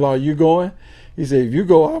son-in-law, you going? He said, if you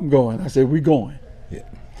go, I'm going. I said, we going. Yeah.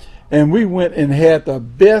 And we went and had the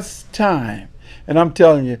best time. And I'm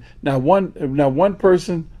telling you, now one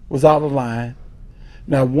person was out of line.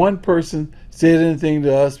 Now one person said anything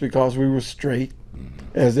to us because we were straight,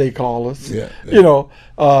 as they call us. Yeah. You know,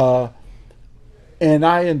 and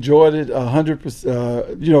I enjoyed it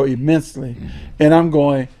 100%, immensely. And I'm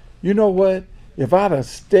going, you know what? If I'd have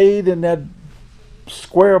stayed in that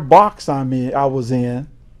square box I was in,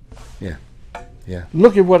 Yeah.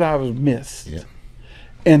 Look at what I was missed. Yeah.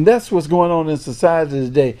 And that's what's going on in society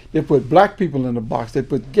today. They put black people in a box. They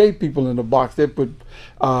put gay people in a box. They put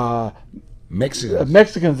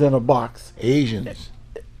Mexicans in a box. Asians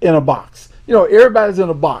in a box. You know, everybody's in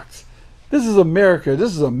a box. This is America.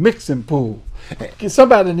 This is a mixing pool.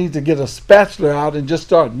 Somebody needs to get a spatula out and just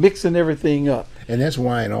start mixing everything up. And that's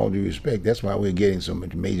why, in all due respect, that's why we're getting so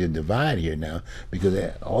much major divide here now, because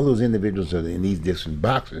all those individuals are in these different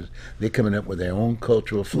boxes. They're coming up with their own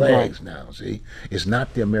cultural flags now. See, it's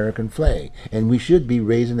not the American flag, and we should be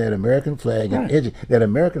raising that American flag. And that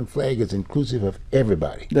American flag is inclusive of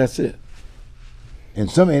everybody. That's it. And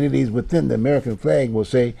some entities within the American flag will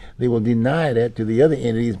say they will deny that to the other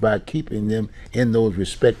entities by keeping them in those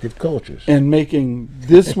respective cultures. And making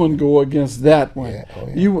this one go against that one. Yeah. Oh,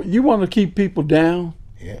 yeah. You want to keep people down?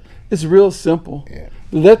 Yeah. It's real simple. Yeah.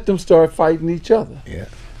 Let them start fighting each other. Yeah.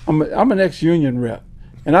 I'm an ex-union rep,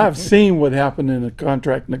 and I've seen what happened in the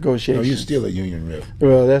contract negotiations. No, you're still a union rep.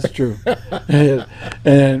 Well, that's true.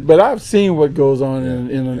 But I've seen what goes on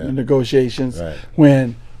in negotiations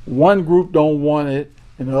when one group don't want it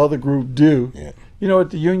and the other group do. Yeah. You know what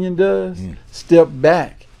the union does? Step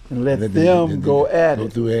back and let them go at it. Go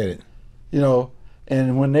through at it. You know,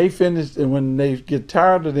 and when they finish, and when they get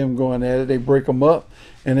tired of them going at it, they break them up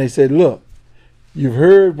and they say, look, you've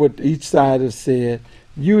heard what each side has said.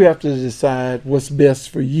 You have to decide what's best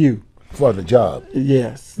for you. For the job.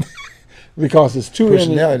 Yes. Because it's two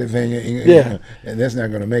personality thing. Yeah. And that's not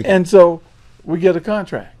going to make it. And so we get a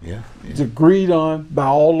contract. Yeah. It's agreed on by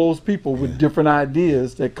all those people with different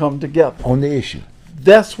ideas that come together. On the issue.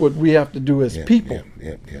 That's what we have to do as people.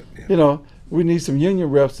 Yeah. You know, we need some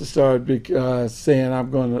union reps to start saying,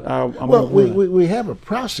 I'm going to. Well, we have a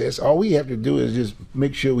process. All we have to do is just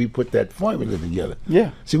make sure we put that formula together.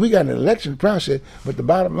 Yeah. See, we got an election process, but the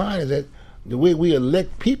bottom line is that the way we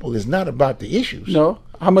elect people is not about the issues. No.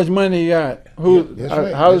 How much money he got?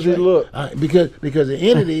 How does he look? Because the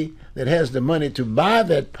entity that has the money to buy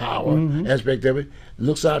that power aspect of it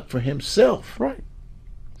looks out for himself. Right.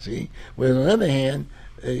 See? Whereas on the other hand,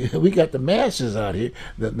 we got the masses out here.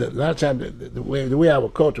 A lot of times, the way our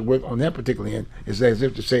culture works on that particular end is as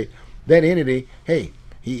if to say, that entity, hey,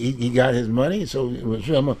 he got his money, so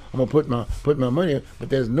sure, I'm gonna put my money in, but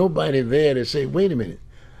there's nobody there to say, wait a minute,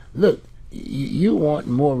 look, you want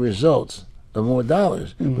more results or more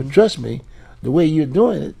dollars, but trust me, the way you're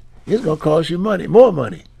doing it, it's gonna cost you money, more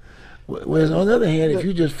money. Whereas on the other hand, if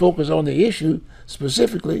you just focus on the issue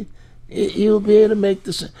specifically, you'll be able to make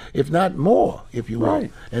this, if not more, if you will,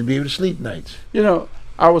 and be able to sleep nights. You know,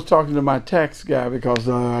 I was talking to my tax guy because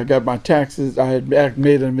I got my taxes. I had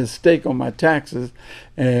made a mistake on my taxes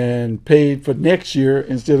and paid for next year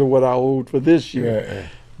instead of what I owed for this year.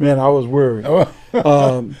 Man, I was worried.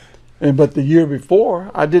 But the year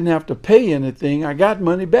before, I didn't have to pay anything. I got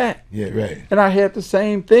money back. Yeah, right. And I had the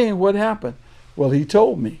same thing. What happened? Well, he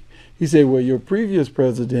told me. He said, well, your previous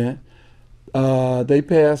president, they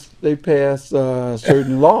passed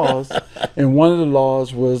certain laws, and one of the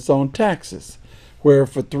laws was on taxes, where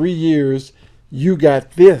for 3 years you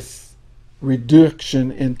got this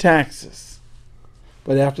reduction in taxes.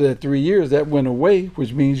 But after that 3 years, that went away,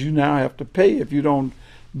 which means you now have to pay if you don't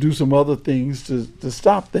do some other things to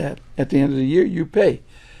stop that. At the end of the year, you pay.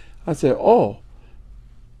 I said, oh.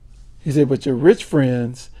 He said, but your rich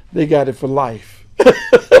friends, they got it for life.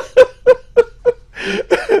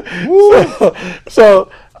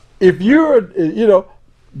 So if you're,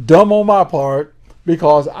 dumb on my part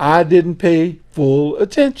because I didn't pay full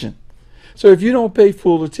attention. So if you don't pay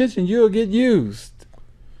full attention, you'll get used.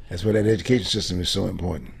 That's why that education system is so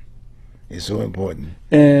important. It's so important.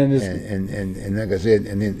 And like I said,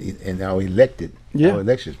 and our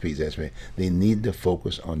elections piece, that's right. They need to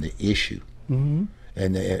focus on the issue. And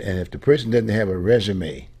if the person doesn't have a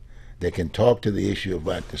resume that can talk to the issue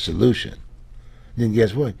about the solution, then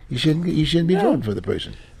guess what? You shouldn't be voting for the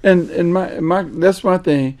person. And my that's my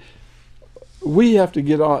thing. We have to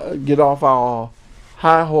get off our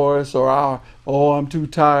high horse or our I'm too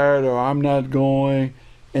tired or I'm not going,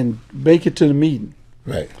 and make it to the meeting.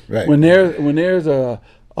 Right. When there's a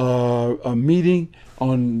meeting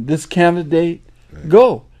on this candidate,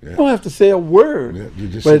 go. You don't have to say a word,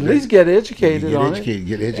 but at least get educated on it.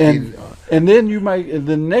 Get educated. And then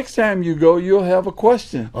the next time you go, you'll have a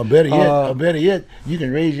question. Or better yet, you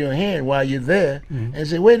can raise your hand while you're there and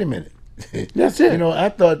say, wait a minute. That's it. I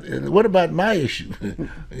thought, what about my issue?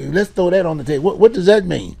 Let's throw that on the table. What does that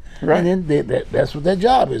mean? Right. And then that's what their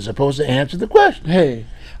job is, supposed to answer the question. Hey,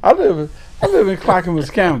 I live in Clackamas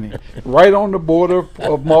County, right on the border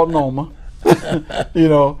of Multnomah,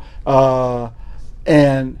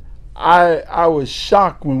 and I was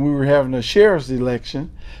shocked when we were having a sheriff's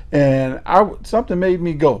election, and something made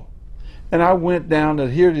me go, and I went down to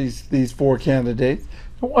hear these 4 candidates.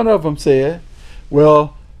 And one of them said,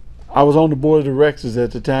 "Well, I was on the board of directors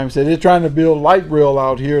at the time." He said they're trying to build light rail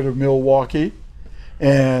out here to Milwaukee,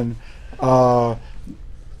 and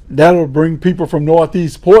that'll bring people from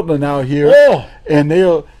Northeast Portland out here,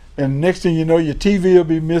 and next thing you know, your TV will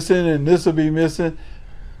be missing, and this will be missing.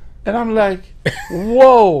 And I'm like,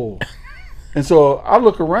 whoa. And so I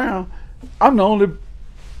look around, I'm the only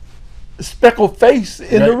speckled face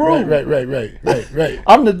in the room. Right.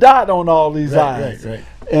 I'm the dot on all these eyes. Right.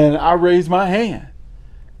 And I raised my hand.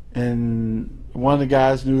 And one of the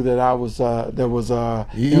guys knew that I was,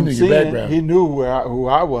 He knew your background. He knew who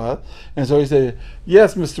I was. And so he said,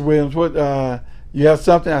 "Yes, Mr. Williams, what, you have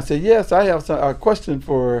something?" I said, "Yes, I have a question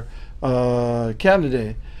for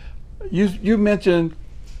candidate. You mentioned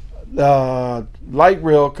light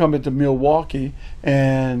rail coming to Milwaukee,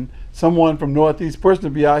 and someone from Northeast Person to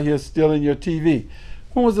be out here stealing your TV.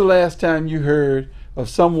 When was the last time you heard of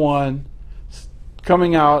someone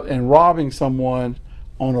coming out and robbing someone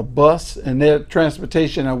on a bus, and their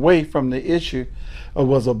transportation away from the issue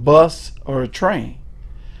was a bus or a train?"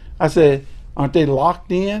 I said, "Aren't they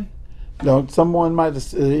locked in? Someone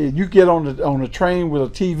might you get on a train with a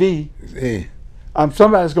TV. Yeah.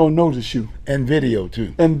 Somebody's gonna notice you, And video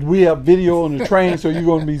too. and we have video on the train, so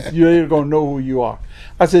you're gonna know who you are."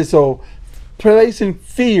 I said, so placing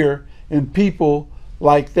fear in people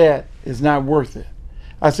like that is not worth it.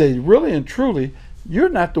 I said, really and truly, you're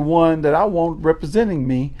not the one that I want representing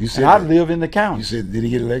me. You said and I that. live in the county. You said, did he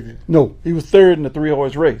get elected? No, he was third in the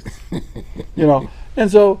 3-horse race.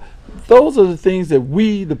 And so those are the things that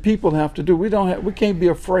we, the people, have to do. We can't be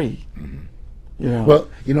afraid. Well,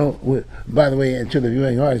 by the way, and to the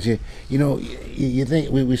viewing audience here, you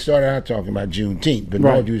think we started out talking about Juneteenth, but in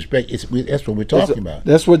all due respect, that's what we're talking about.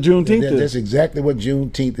 That's what Juneteenth is. That's exactly what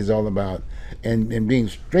Juneteenth is all about, and being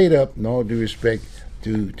straight up, in all due respect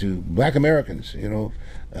to Black Americans.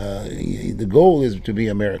 The goal is to be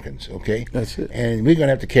Americans. Okay, that's it. And we're going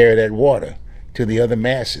to have to carry that water to the other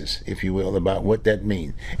masses, if you will, about what that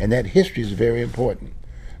means, and that history is very important.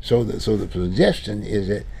 So the suggestion is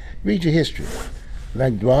that read your history.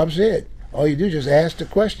 Like Bob said, all you do is just ask the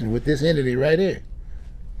question with this entity right here.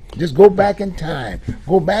 Just go back in time.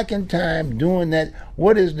 Go back in time doing that.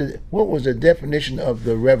 What was the definition of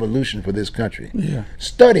the revolution for this country? Yeah.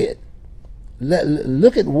 Study it.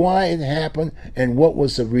 Look at why it happened and what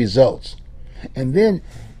was the results. And then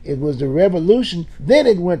it was the revolution. Then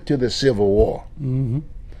it went to the Civil War. Mm-hmm.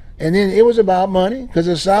 And then it was about money because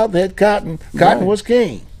the South had cotton. Cotton was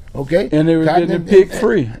king. Okay, and they were getting it pig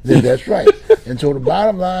free. That's right. And so the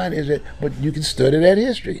bottom line is that, but you can study that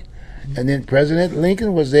history. And then President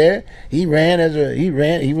Lincoln was there. He was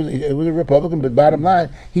a Republican, but bottom line,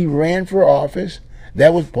 he ran for office.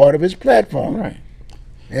 That was part of his platform. Right.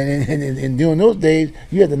 And during those days,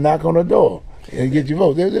 you had to knock on the door and get your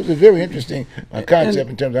vote. It was a very interesting concept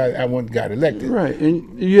in terms of how one got elected. Right,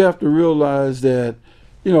 and you have to realize that,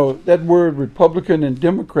 that word Republican and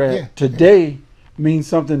Democrat today means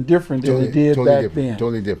something different than it did back then.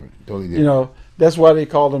 Totally different. That's why they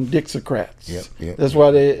call them Dixiecrats. Yep. That's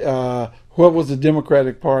why what was the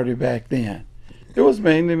Democratic Party back then? It was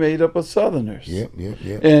mainly made up of Southerners. Yep.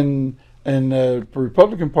 And the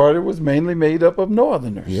Republican Party was mainly made up of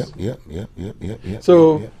Northerners. Yep.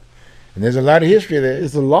 So, and there's a lot of history there.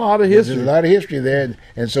 There's a lot of history. There's a lot of history there,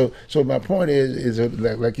 and so my point is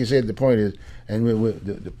like you said, the point is, and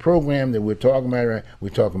the program that we're talking about, right? We're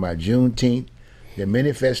talking about Juneteenth. There are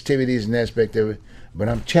many festivities and aspect of it, but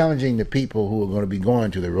I'm challenging the people who are going to be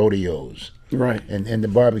going to the rodeos, right, and the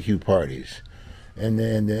barbecue parties, and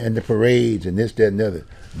the parades and this, that, and the other.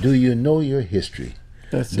 Do you know your history?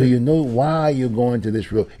 Do you know why you're going to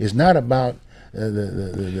this road? It's not about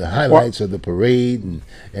the highlights of the parade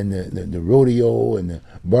and the rodeo and the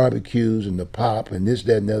barbecues and the pop and this,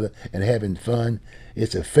 that, and the other, and having fun.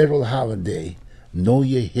 It's a federal holiday. Know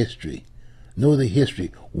your history. Know the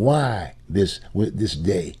history. Why this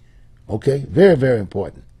day? Okay, very, very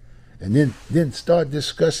important. And then start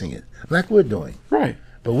discussing it like we're doing. Right.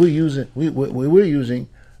 But we're using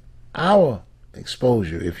our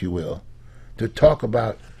exposure, if you will, to talk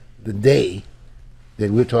about the day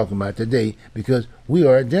that we're talking about today, because we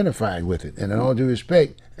are identified with it. And in all due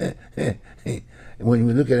respect, when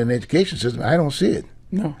we look at an education system, I don't see it.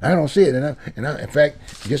 No, I don't see it. And I, in fact,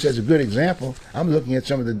 just as a good example, I'm looking at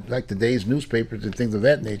some of today's newspapers and things of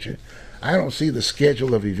that nature. I don't see the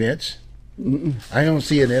schedule of events. I don't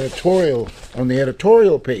see an editorial on the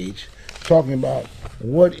editorial page talking about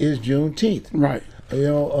what is Juneteenth. Right.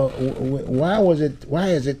 Why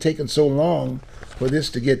has it taken so long for this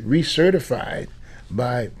to get recertified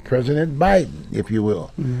by President Biden, if you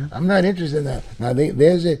will? I'm not interested in that. Now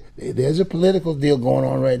there's a political deal going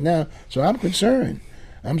on right now, so I'm concerned.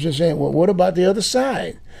 I'm just saying, well, what about the other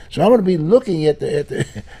side? So I'm going to be looking at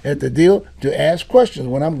the deal to ask questions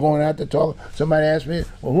when I'm going out to talk. Somebody asks me,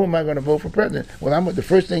 well, who am I going to vote for president? Well, the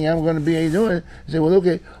first thing I'm going to be doing is say, well,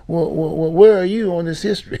 okay, well, where are you on this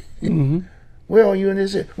history? Where are you in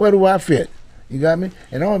this? Where do I fit? You got me?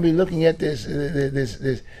 And I'm going to be looking at this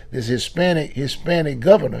Hispanic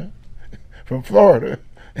governor from Florida,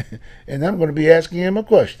 and I'm going to be asking him a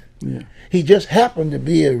question. Yeah. He just happened to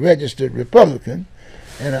be a registered Republican.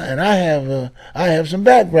 And I have some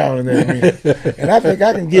background in that, and I think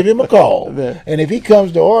I can give him a call. And if he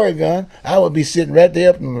comes to Oregon, I would be sitting right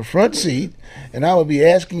there up in the front seat, and I would be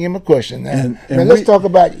asking him a question. Now let's talk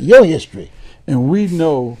about your history. And we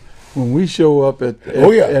know when we show up at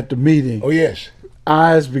the meeting. Oh yes.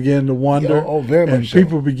 Eyes begin to wander, very much and so.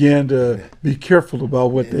 people begin to be careful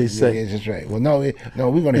about what they say. Yes, that's right. Well, no,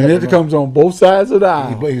 we're going to. And it comes on both sides of the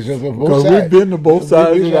aisle. Because we've been to both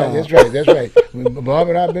sides of the aisle. That's right. Bob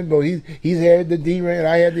and I've been both. He's had the D ring, and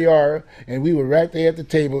I had the R, and we were right there at the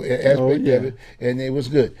table aspect of it, and it was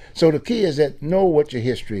good. So the key is that know what your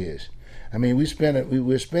history is. I mean,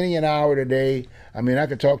 we're spending an hour today. I mean, I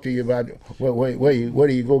could talk to you about where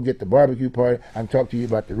do you go get the barbecue party. I can talk to you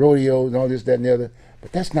about the rodeos and all this, that, and the other.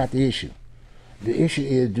 But that's not the issue. The issue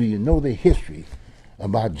is, do you know the history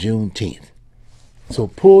about Juneteenth? So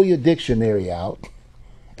pull your dictionary out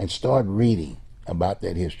and start reading about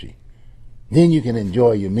that history. Then you can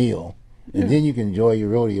enjoy your meal, and then you can enjoy your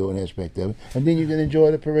rodeo and aspect of it, and then you can enjoy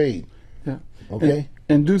the parade. Yeah. Okay?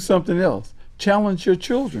 And do something else. Challenge your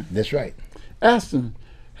children. That's right. Ask them,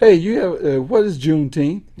 hey, you have what is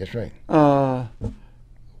Juneteenth? That's right.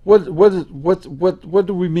 What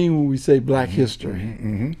do we mean when we say Black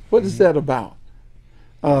history? What is that about?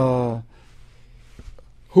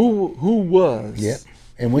 Who was? Yeah.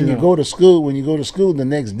 And when you go to school, the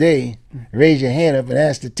next day, raise your hand up and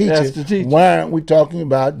ask the teacher, why aren't we talking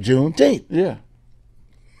about Juneteenth? Yeah.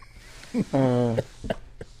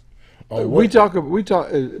 We talk.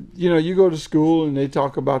 You go to school and they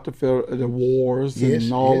talk about the wars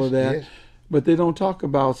and all of that, but they don't talk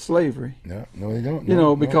about slavery. No, they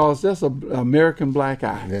don't. Because that's an American black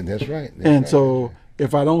eye. That's right. So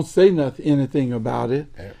if I don't say anything about it,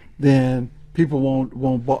 then people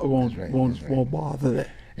won't bother that.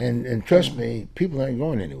 And trust me, people ain't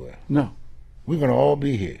going anywhere. No. We're gonna all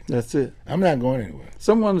be here. That's it. I'm not going anywhere.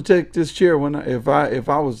 Someone to take this chair if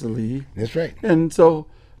I was to leave. That's right. And so.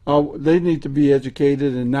 They need to be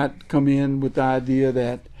educated and not come in with the idea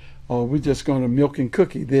that we're just going to milk and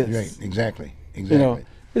cookie this. Right, exactly. We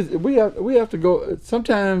have to go.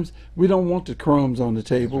 Sometimes we don't want the crumbs on the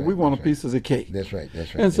table. We want a piece of the cake. That's right.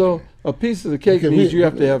 And so a piece of the cake means you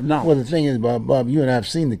have to have knowledge. Well, the thing is, Bob, you and I have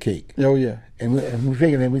seen the cake. Oh yeah. And we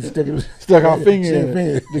figured that we stuck our finger in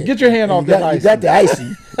it. Get your hand off that icing. You got the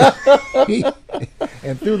icing.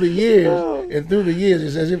 And through the years,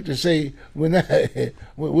 it's as if to say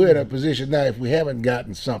we're in a position now. If we haven't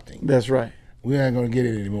gotten something, that's right. We aren't going to get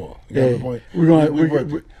it anymore.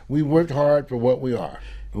 We worked hard for what we are,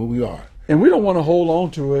 who we are. And we don't want to hold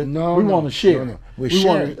on to it. We want to share. No.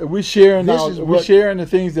 We're sharing the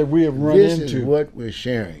things that we have run into. This is what we're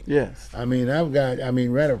sharing. Yes. I mean,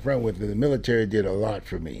 right up front with the military did a lot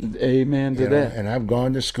for me. Amen to that. And I've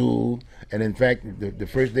gone to school. And in fact, the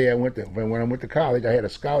first day when I went to college, I had a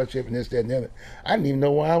scholarship and this, that, and the other. I didn't even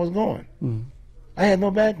know where I was going. I had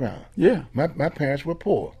no background. Yeah. My parents were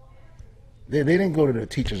poor. They didn't go to the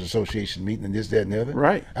Teachers Association meeting and this, that, and the other.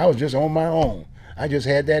 Right. I was just on my own. I just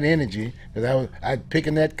had that energy because I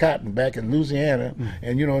picking that cotton back in Louisiana,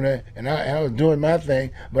 and I was doing my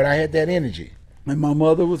thing, but I had that energy. And my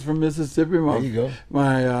mother was from Mississippi. There you go.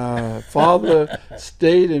 My father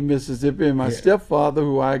stayed in Mississippi, and my stepfather,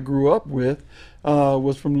 who I grew up with,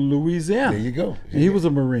 was from Louisiana. There you go. He was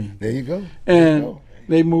a Marine. There you go. And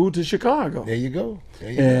they moved to Chicago. There you go.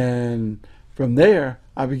 And from there,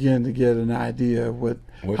 I began to get an idea of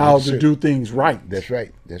how to do things right. That's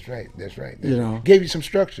right. Gave you some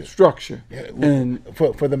structure. And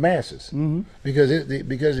for the masses,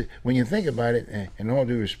 because when you think about it, and all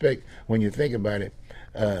due respect, when you think about it,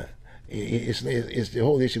 it's the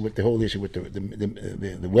whole issue with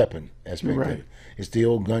the weapon aspect of it. It's the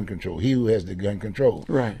old gun control. He who has the gun control.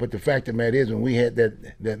 Right. But the fact of the matter is, when we had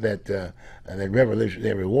that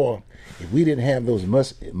Revolutionary War, if we didn't have those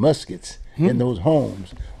muskets in those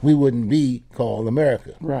homes, we wouldn't be called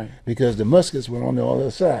America. Right. Because the muskets were on the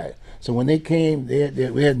other side. So when they came,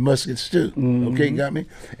 we had muskets too. Okay, got me?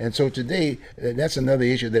 And so today, that's another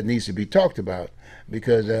issue that needs to be talked about,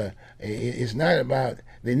 because it's not about,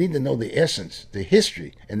 they need to know the essence, the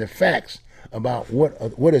history, and the facts about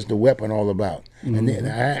what is the weapon all about. And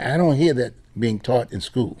I don't hear that being taught in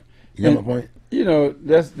school. You know my point? You know,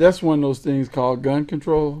 that's one of those things called gun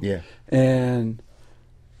control. Yeah. And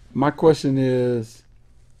my question is,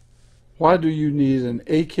 why do you need an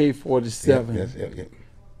AK-47,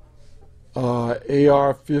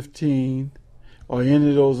 AR-15, or any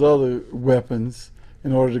of those other weapons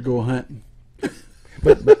in order to go hunting?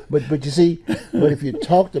 But you see, but if you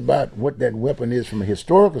talked about what that weapon is from a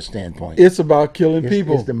historical standpoint, it's about killing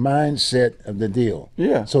people. It's the mindset of the deal.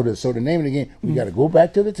 Yeah. So the name of the game, we got to go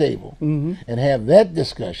back to the table and have that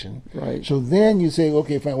discussion. Right. So then you say,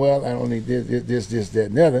 okay, fine. Well, I don't need this, that,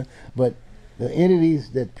 and the other. But the entities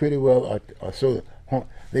that pretty well are so,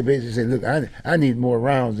 they basically say, look, I need more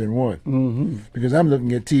rounds than one, because I'm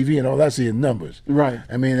looking at TV and all I see is numbers. Right.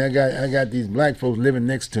 I mean, I got these black folks living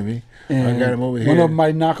next to me. And I got them over here. one of them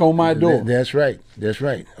might knock on my door. That's right. That's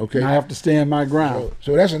right. Okay. And I have to stand my ground.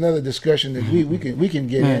 So that's another discussion that we can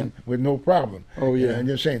get in with no problem. Oh yeah. I'm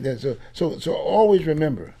just saying that. So always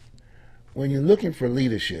remember, when you're looking for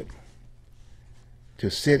leadership to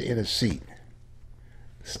sit in a seat,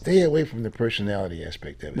 stay away from the personality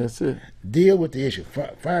aspect of it. That's it. Deal with the issue.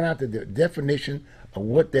 Find out the definition of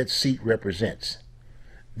what that seat represents.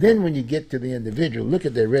 Then when you get to the individual, look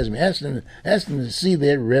at their resume. Ask them to see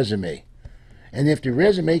their resume. And if the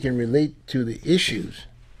resume can relate to the issues,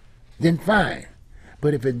 then fine.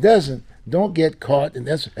 But if it doesn't, don't get caught. And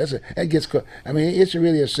that gets caught. I mean, it's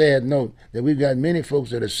really a sad note that we've got many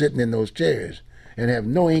folks that are sitting in those chairs and have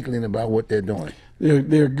no inkling about what they're doing.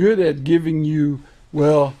 They're good at giving you,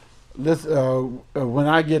 well, let's when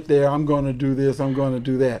I get there, I'm going to do this, I'm going to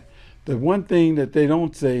do that. The one thing that they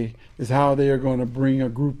don't say is how they are going to bring a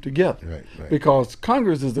group together. Right. Because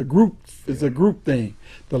Congress is a group thing.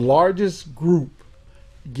 The largest group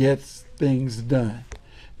gets things done.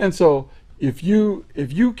 And so if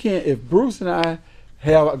Bruce and I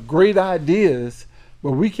have great ideas,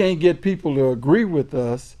 but we can't get people to agree with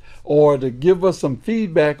us or to give us some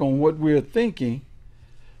feedback on what we're thinking,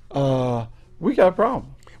 we got a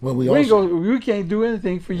problem. Well, we can't do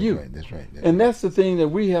anything for you. That's right. And that's the thing that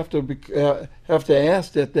we have to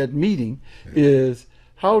ask at that meeting is,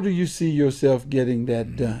 how do you see yourself getting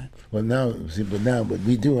that done? Well, but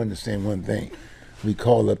we do understand one thing. We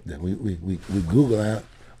call up we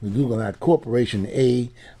Google out Corporation A.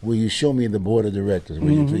 Will you show me the board of directors?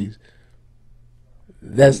 Will you please?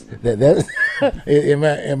 That's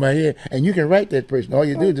am I here? And you can write that person. All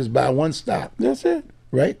you do is just buy one stock. That's it.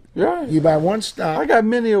 Right? Right. You buy one stock. I got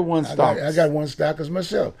many of one stocks. I got one stockers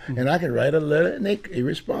myself. And I can write a letter and they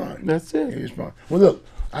respond. That's it. They respond. Well, look,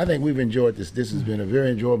 I think we've enjoyed this. This has been a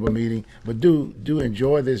very enjoyable meeting. But do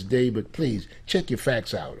enjoy this day, but please check your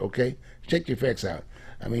facts out, okay? Check your facts out.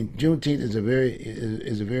 I mean, Juneteenth is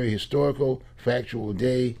a very historical, factual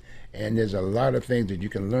day, and there's a lot of things that you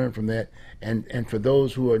can learn from that. And for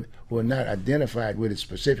those who are not identified with it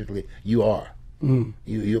specifically, you are.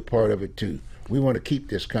 You're part of it too. We want to keep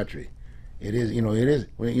this country. It is,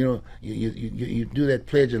 when you do that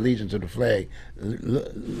pledge of allegiance to the flag,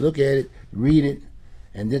 look at it, read it,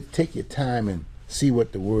 and then take your time and see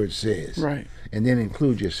what the word says. Right. And then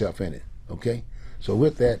include yourself in it. Okay. So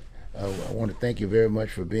with that, I want to thank you very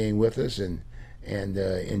much for being with us and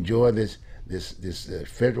enjoy this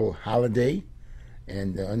federal holiday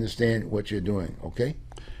and understand what you're doing. Okay.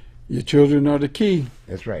 Your children are the key.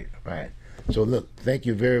 That's right. Right. So look, thank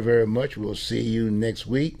you very, very much. We'll see you next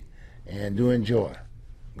week, and do enjoy.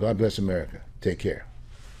 God bless America. Take care.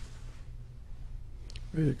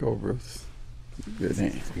 Way to go, Bruce. Good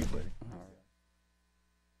name. Okay, buddy.